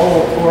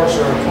oval course,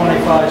 there are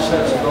 25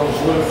 sets of those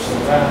loops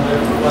around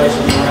different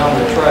places around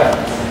the track.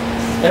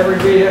 Every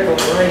vehicle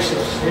that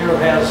races here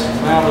has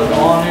mounted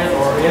on it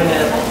or in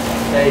it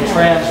a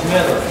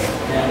transmitter,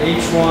 and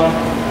each one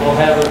will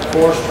have a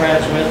course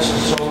transmits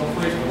its own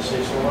frequency.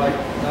 So like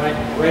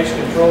race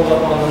control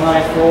up on the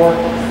 9th floor,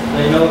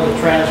 they know the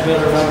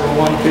transmitter number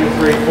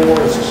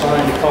 1234 is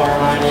assigned to car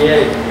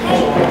 98.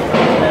 So when it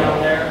comes down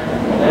there,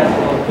 that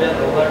will emit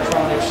an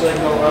electronic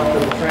signal up to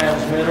the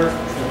transmitter.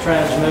 The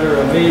transmitter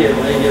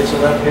immediately gets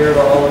it up here to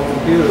all the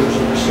computers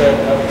that are set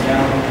up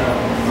down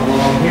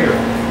along here.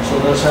 So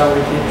that's how we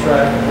keep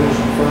track of who's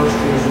in first,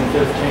 who's in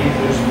 15th,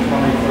 who's in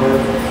 23rd,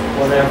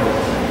 whatever,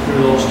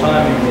 through those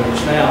timing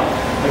loops. Now,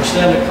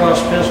 extend across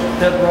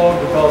pit road,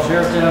 because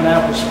here at the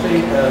Indianapolis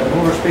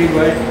Motor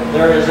Speedway,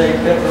 there is a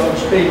pit road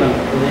speed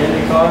limit. For the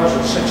Indy cars,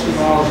 it's 60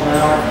 miles an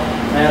hour.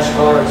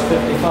 NASCAR, it's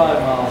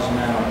 55 miles an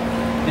hour.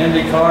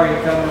 Indy car,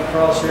 you're coming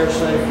across here,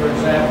 say, for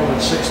example,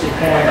 at 60.15.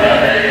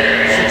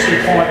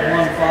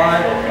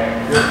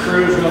 Your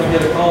crew is going to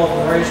get a call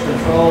from race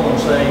control and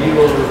saying you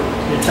were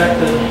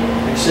detected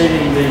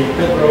exceeding the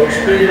pit road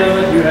speed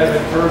limit. You have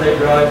incurred a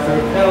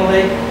drive-through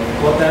penalty.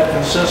 What that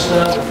consists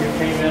of, if you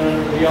came in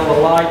under the yellow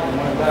light and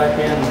went back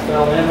in and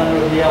fell in under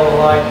the yellow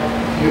light,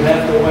 you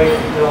have to wait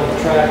until the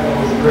track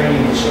goes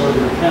green to serve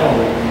your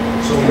penalty.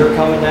 So you're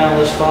coming down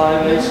this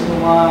 5/8 of a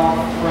mile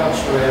front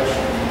stretch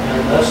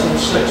at less than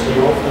 60.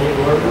 Hopefully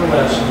you learned your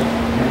lesson.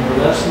 And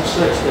you're less than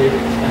 60,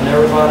 and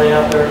everybody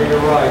out there to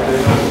your right, they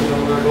don't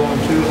know they're going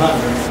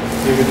 200.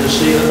 You can just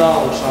see the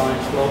dollar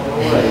signs floating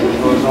away,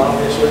 because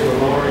obviously the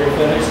lower you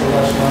finish, the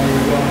less money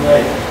you're going to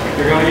make. If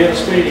you're going to get a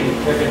speeding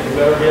ticket, you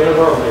better get it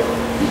early.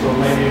 So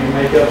maybe you can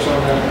make up some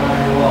of that time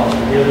you lost.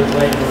 If you get it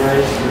late in the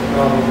race, you're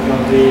probably going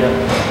to be a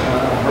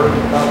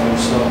hurting puppy.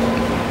 So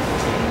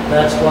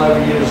that's why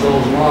we use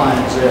those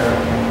lines there.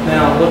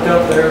 Now look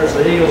up there is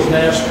the Eagle's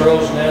Nest,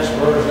 Crow's Nest,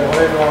 Bird's Nest,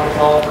 whatever you want to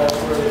call it. That's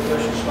where the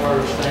official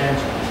starter stands,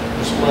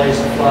 displays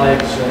the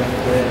flags, and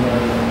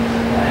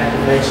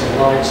activates the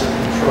lights that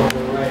control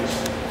the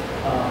race.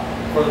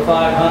 For the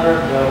 500,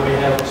 we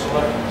have a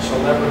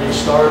celebrity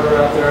starter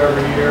out there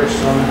every year.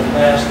 Some in the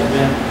past have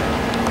been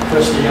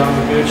Christy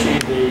Yamaguchi,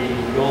 the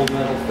gold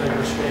medal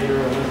figure skater,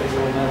 Olympic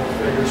gold medal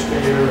figure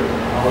skater,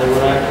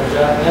 Hollywood actor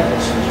Jack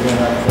Nicholson's been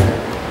up there.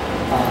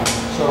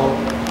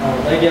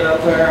 They get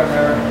up there and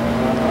they're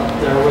up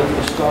there with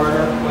the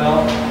starter.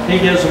 Well, he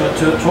gives them a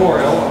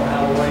tutorial on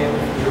how to wave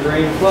the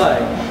green flag.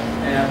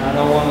 And I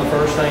know one of the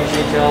first things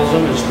he tells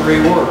them is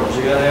 3 words.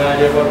 You got any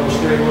idea what those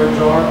 3 words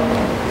are?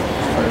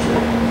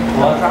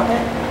 What? Drop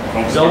it?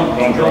 Don't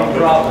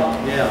drop it.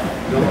 Yeah,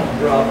 don't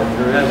drop it.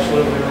 You're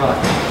absolutely right.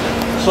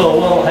 So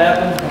what will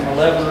happen when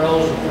 11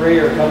 rows of 3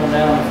 are coming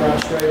down the front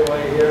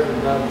straightaway here at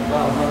about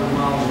 100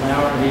 miles an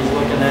hour, and he's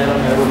looking at them,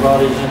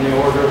 everybody's in the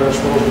order they're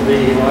supposed to be,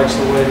 he likes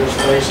the way their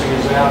spacing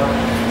is out,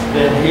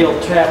 then he'll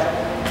tap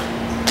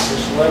the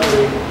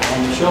celebrity on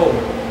the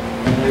shoulder,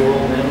 and they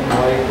will then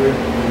wave the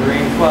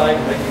green flag,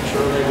 making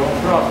sure they don't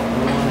drop it.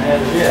 No one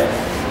has yet.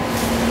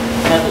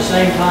 At the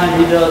same time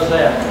he does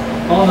that,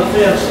 on the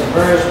fence in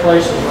various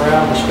places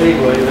around the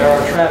speedway, there are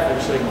traffic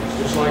signals,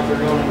 just like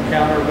they're going to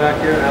encounter back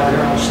here, out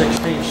here on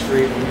 16th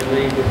Street when you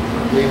leave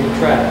the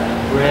track.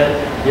 Red,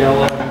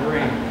 yellow, and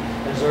green.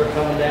 As they're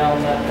coming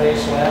down that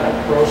pace ladder,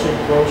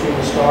 approaching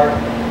the start,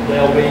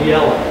 they'll be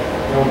yellow.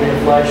 There'll be a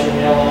flashing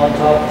yellow on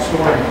top of the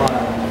scoring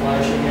pile,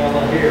 flashing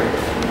yellow here.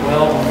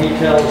 Well, when he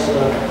tells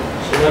the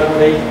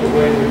celebrity to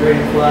wave the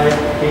green flag,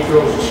 he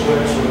throws a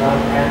switch so that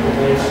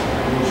activates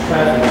those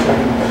traffic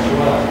signals as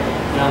well.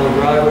 Now the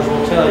drivers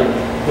will tell you,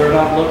 they're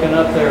not looking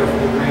up there for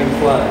the green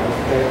flag,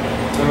 okay?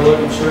 They're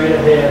looking straight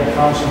ahead,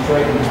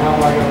 concentrating on how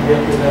am I going to get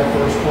through that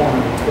first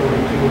corner, 32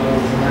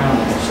 others around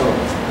it. So,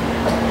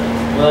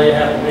 well, you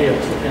have to be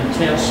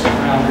intense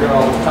around here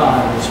all the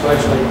time,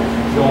 especially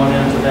going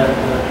into that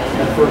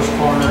first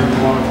corner, and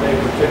you want to pay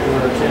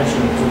particular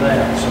attention to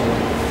that. So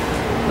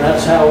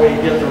that's how we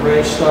get the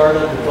race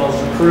started, because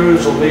the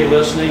crews will be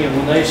listening, and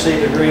when they see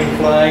the green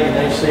flag and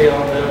they see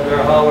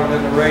they're hollering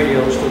in the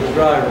radios to the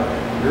driver,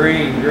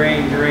 green,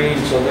 green, green,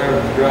 so the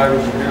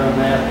drivers are hearing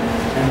that,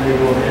 and they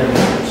go ahead and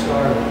get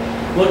started.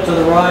 Look to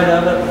the right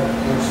of it,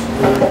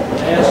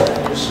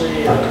 you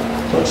see,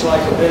 looks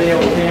like a video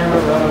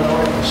camera running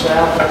north and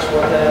south. That's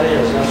what that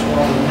is. That's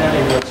one of the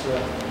many that's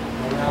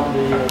around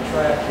the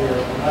track here.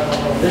 And I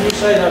don't know, did you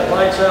say that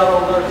light's out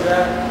over there,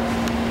 Jack?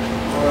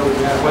 Where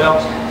we at?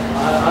 Well,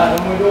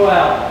 when we go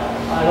out,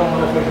 I don't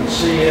know if we can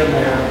see in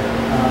there,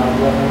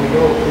 but when we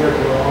go here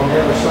on the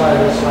other side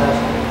of this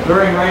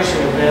during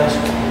racing events,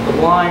 the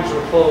blinds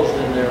are closed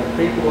in there.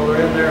 The people that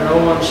are in there, no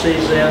one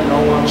sees in, no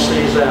one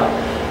sees out.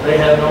 They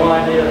have no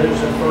idea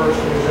who's in first,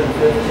 who's in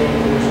 15th,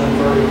 who's in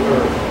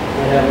 33rd.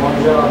 They have one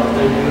job that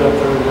they do up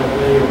there with that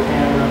video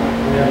camera.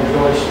 They have a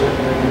joystick,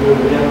 and they can move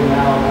it in and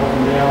out, up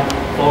and down,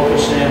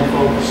 focus in,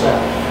 focus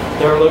out.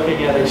 They're looking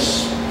at a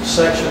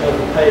section of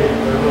the pavement.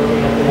 They're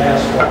looking at the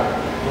asphalt.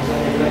 Is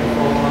anything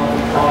falling on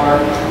the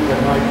car? If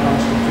that might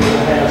constitute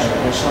a hazard.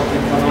 If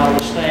something come out of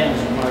the stands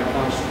that might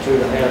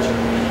constitute a hazard.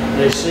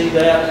 They see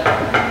that,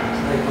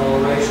 they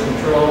call race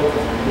control,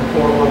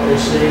 report what they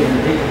see, and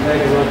he can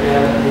take a look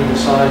at it and he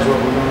decides what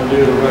we're going to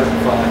do to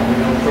rectify it.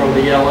 We're going to throw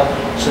the yellow,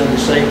 send the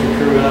safety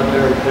crew out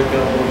there to pick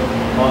up a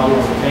bottle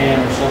or a can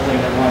or something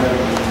that might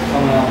have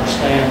come out of the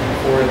stand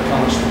before it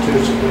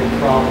constitutes a big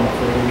problem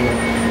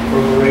for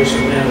the race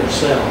event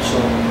itself. So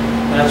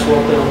that's what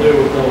they'll do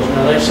with those.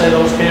 Now they say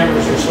those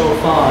cameras are so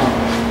fine.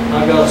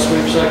 I've got a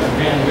sweep second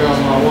hand here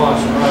on my watch,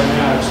 and right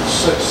now it's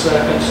 6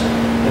 seconds.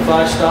 If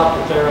I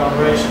stopped it there on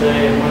race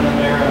day and went in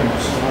there and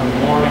in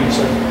the morning and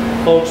said,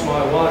 folks,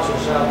 my watch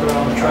is out there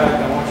on the track,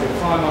 I want you to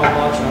find my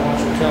watch and I want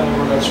you to tell me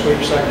where that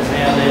sweep second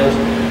hand is.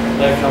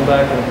 They come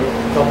back in a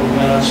couple of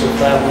minutes, if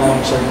that long,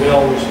 and say,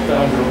 Bill, we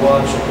found your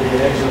watch at the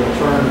exit of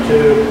turn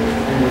 2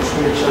 and your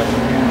sweep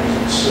second hand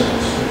is at 6.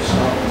 It's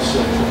not at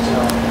 6, it's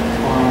out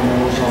on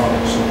those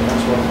autos. So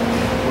that's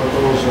what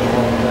those are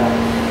all about.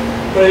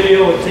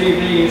 Radio and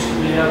TV used to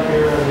be up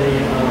here in the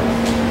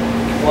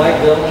white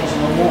buildings,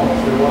 no more.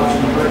 If you're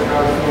watching the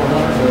Brickyard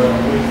 400 a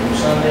week from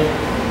Sunday,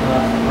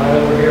 right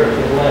over here to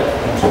the left,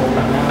 that's where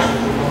the announcers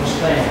are going to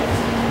stand.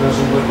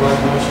 Doesn't look like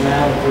much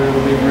now, but they're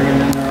going to be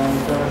bringing in their own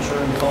furniture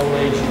and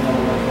foliage, and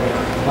they'll look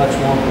much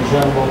more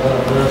presentable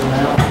than it does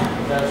now.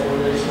 That's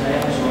where they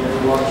stand. So if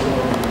you're watching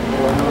the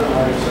 400,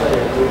 like I say,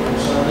 a week from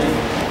Sunday,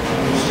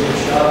 and you see a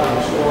shot of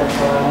a score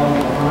car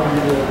on behind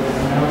the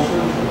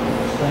announcers, the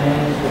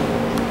stands, the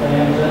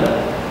fans in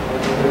it,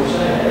 they'll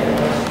say, hey,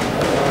 that's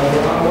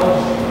where I was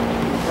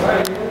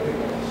Friday.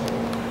 So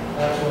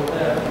that's what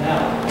that.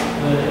 Now,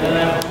 the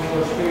Indianapolis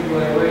Motor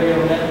Speedway radio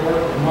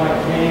network, Mike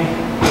King,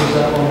 is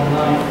up on the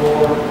 9th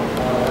floor.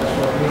 That's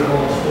where he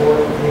holds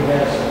Stewart. He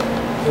has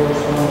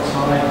correspondence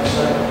high in the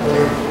second,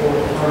 third,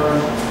 fourth turn.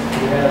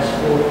 He has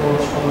 4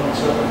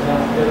 correspondents up and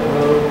down pit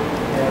road.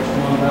 He has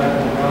one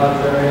back in the garage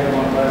area,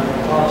 one back in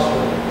the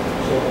hospital.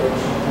 So if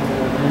there's something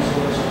in an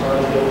incident,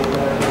 somebody goes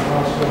back to the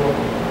hospital,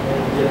 they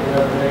can get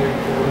that update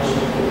for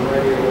listening to the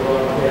radio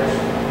broadcast.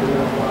 We're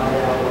going to find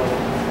out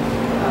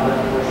how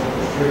that person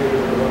was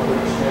treated or what the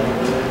extent of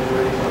the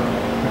injuries are.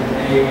 And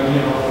they,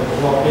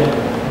 walk in the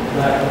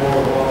back door,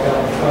 walk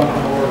out the front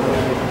door,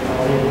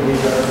 and even be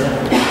there then.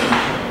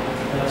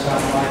 That's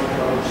how Mike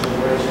goes to the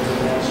racing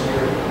events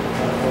here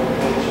for the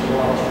folks who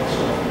watch it.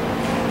 So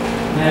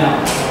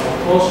now,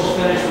 closest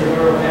finish we've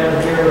ever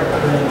had here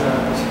has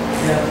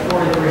been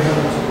 4,300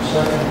 of the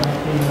second,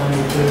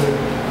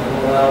 1992.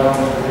 Allowed on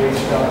the big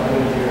Scott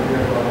Goodyear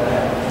here by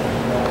that.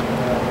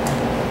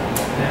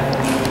 Half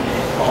a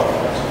million car.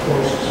 That's the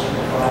closest to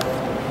the 500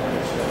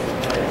 finish that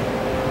we've had.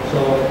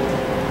 So,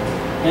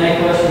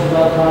 any questions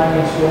about timing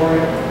and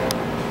scoring?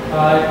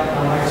 Like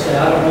I say,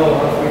 I don't know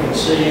if we can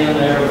see in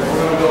there. We're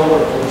going to go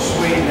over to the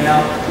suite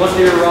now. Look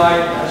to your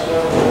right. That's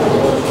where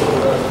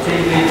the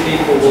TV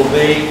people will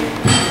be.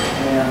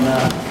 And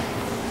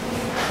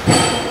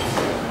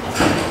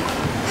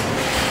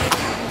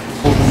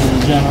open to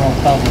the general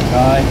public,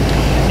 all right?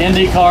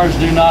 Indy cars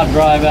do not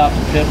drive out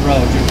to pit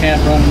road. You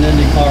can't run an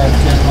Indy car at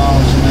 10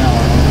 miles an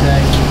hour,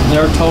 okay?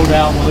 They're towed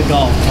out with a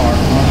golf cart.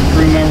 One of the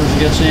crew members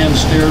gets in,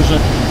 steers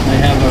it. They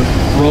have a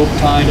rope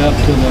tied up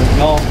to the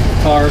golf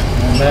cart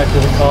and back to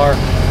the car,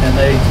 and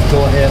they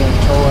go ahead and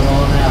tow it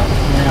on out.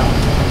 Now,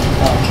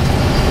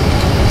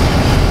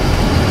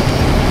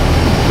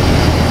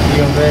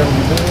 you gonna be able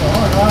to do it?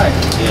 All right.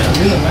 Yeah.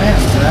 You're the man,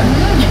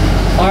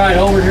 Jack. All right,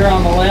 over here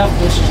on the left,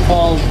 this is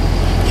called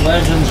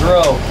Legends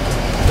Row.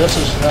 This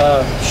is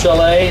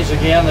chalets,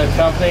 again, the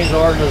company's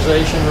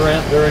organization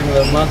rent during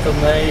the month of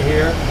May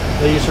here.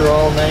 These are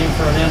all named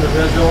for an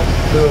individual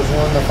who has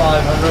won the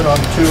 500 on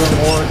 2 or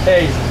more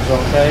occasions,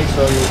 okay?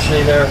 So you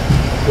see there,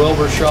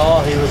 Wilbur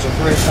Shaw, he was a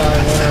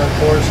 3-time winner, of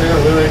course, here.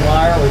 Louis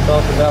Meyer, we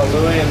talked about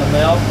Louis and the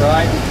milk,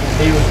 right?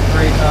 He was a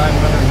 3-time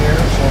winner here,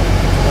 so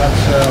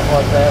that's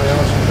what that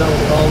is. Bill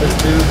called it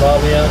 2,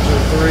 Bobby Unser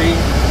 3,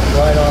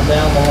 right on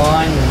down the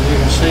line. As you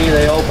can see,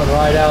 they open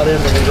right out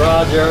into the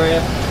garage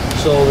area.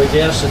 So the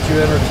guests that you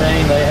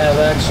entertain, they have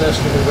access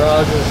to the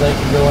garages. They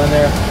can go in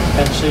there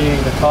and see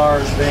the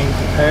cars being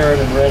prepared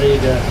and ready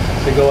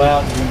to go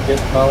out, and you can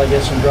probably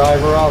get some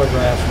driver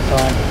autographs from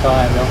time to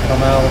time. They'll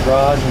come out of the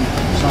garage and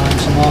sign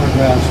some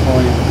autographs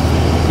for you.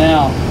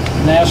 Now,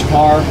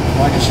 NASCAR,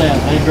 like I said,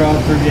 they drove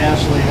through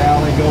gasoline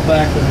alley, go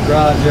back to the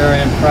garage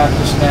area and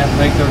practice that,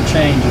 make their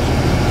changes.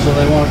 So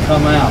they want to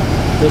come out.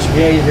 This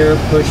gate here,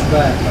 push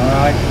back, all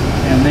right?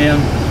 And then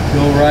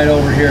go right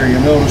over here.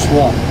 You'll notice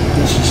what?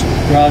 This is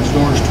garage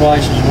doors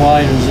twice as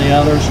wide as the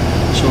others,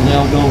 so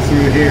they'll go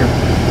through here.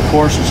 Of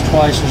course, it's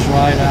twice as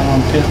wide out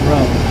on pit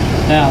road.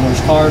 Now, there's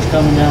cars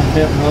coming down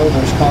pit road,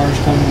 there's cars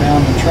coming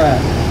down the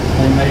track.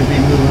 They may be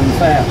moving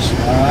fast,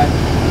 all right?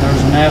 There's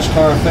a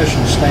NASCAR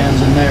official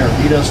stands in there.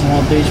 He doesn't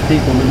want these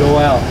people to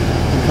go out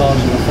because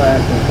of the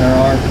fact that there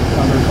are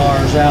other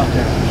cars out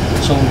there.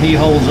 So he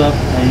holds up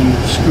a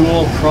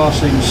school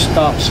crossing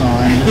stop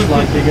sign, just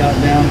like they got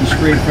down the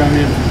street from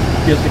you to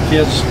get the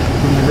kids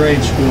from the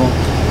grade school.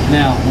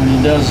 Now, when he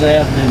does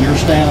that, then you're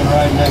standing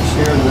right next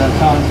here to that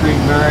concrete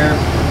barrier,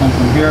 and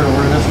from here to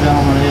where this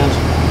gentleman is,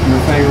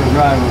 your favorite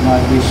driver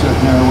might be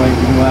sitting there waiting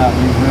to go out,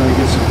 and you can really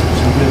get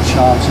some good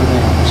shots of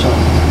them. So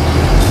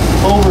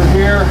over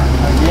here,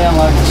 again,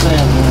 like I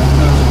said,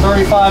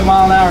 there's a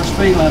 35-mile-an-hour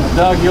speed limit.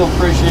 Doug, you'll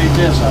appreciate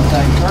this, I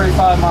think.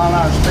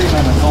 35-mile-an-hour speed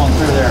limit going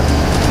through there.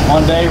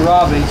 One day,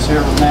 Robbie's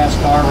here with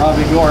NASCAR,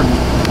 Robbie Gordon.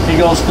 He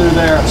goes through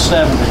there at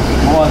 70.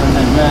 More than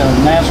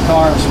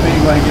NASCAR and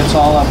Speedway gets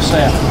all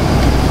upset.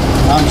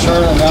 I'm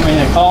sure that, I mean,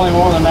 they call him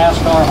more than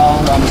NASCAR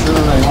Holler. I'm sure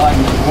they like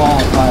him to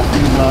qualify a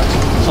few bucks.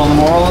 So the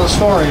moral of the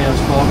story is,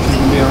 folks, you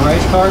can be a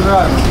race car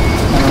driver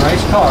and a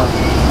race car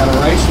at a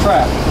race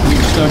track. You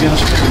can still get a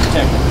speed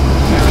ticket.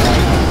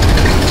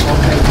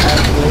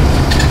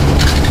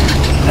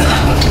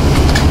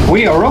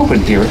 We are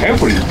open here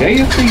every day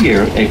of the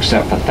year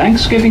except for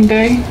Thanksgiving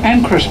Day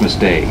and Christmas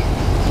Day.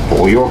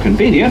 For your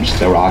convenience,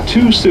 there are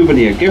 2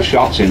 souvenir gift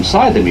shops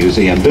inside the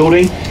museum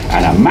building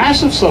and a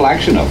massive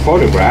selection of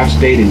photographs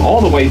dating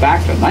all the way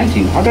back to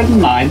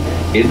 1909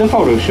 in the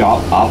photo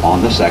shop up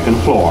on the 2nd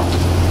floor.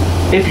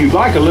 If you'd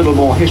like a little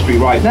more history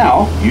right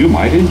now, you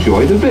might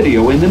enjoy the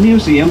video in the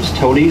museum's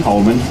Tony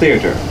Holman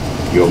Theater.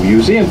 Your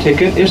museum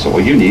ticket is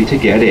all you need to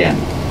get in.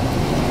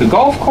 The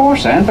golf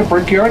course and the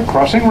Brickyard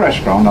Crossing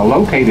restaurant are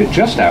located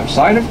just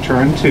outside of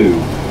Turn 2.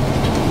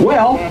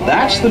 Well,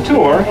 that's the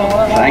tour.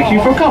 Thank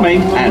you for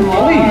coming, and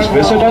please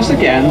visit us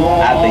again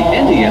at the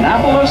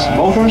Indianapolis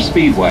Motor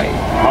Speedway.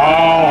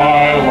 How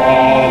I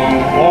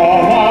long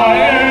for my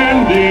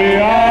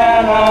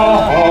Indiana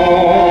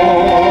home.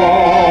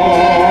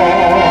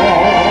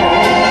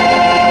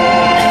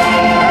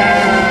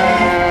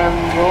 And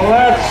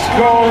let's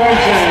go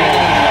racing.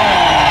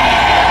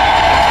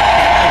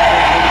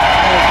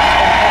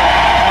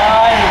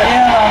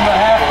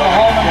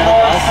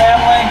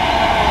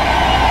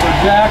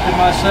 Jack and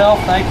myself,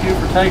 thank you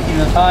for taking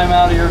the time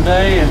out of your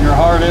day and your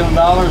hard-earned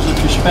dollars that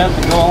you spent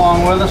to go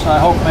along with us.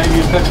 I hope maybe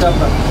you picked up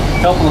a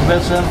couple of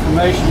bits of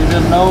information you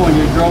didn't know when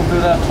you drove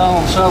through that tunnel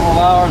several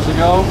hours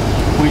ago.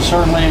 We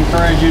certainly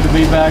encourage you to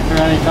be back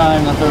there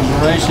anytime that there's a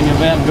racing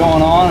event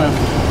going on, and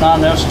not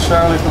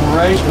necessarily for the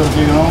race, but if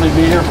you can only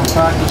be here for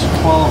practice and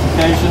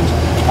qualifications,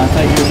 I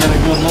think you'll get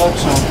a good look.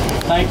 So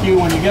thank you.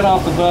 When you get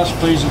off the bus,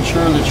 please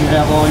ensure that you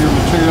have all your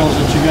materials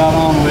that you got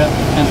on with.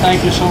 And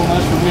thank you so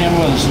much for being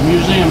with us. The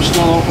museum's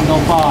still open till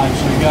 5,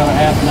 so you got a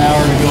half an hour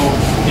to go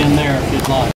in there if you'd like.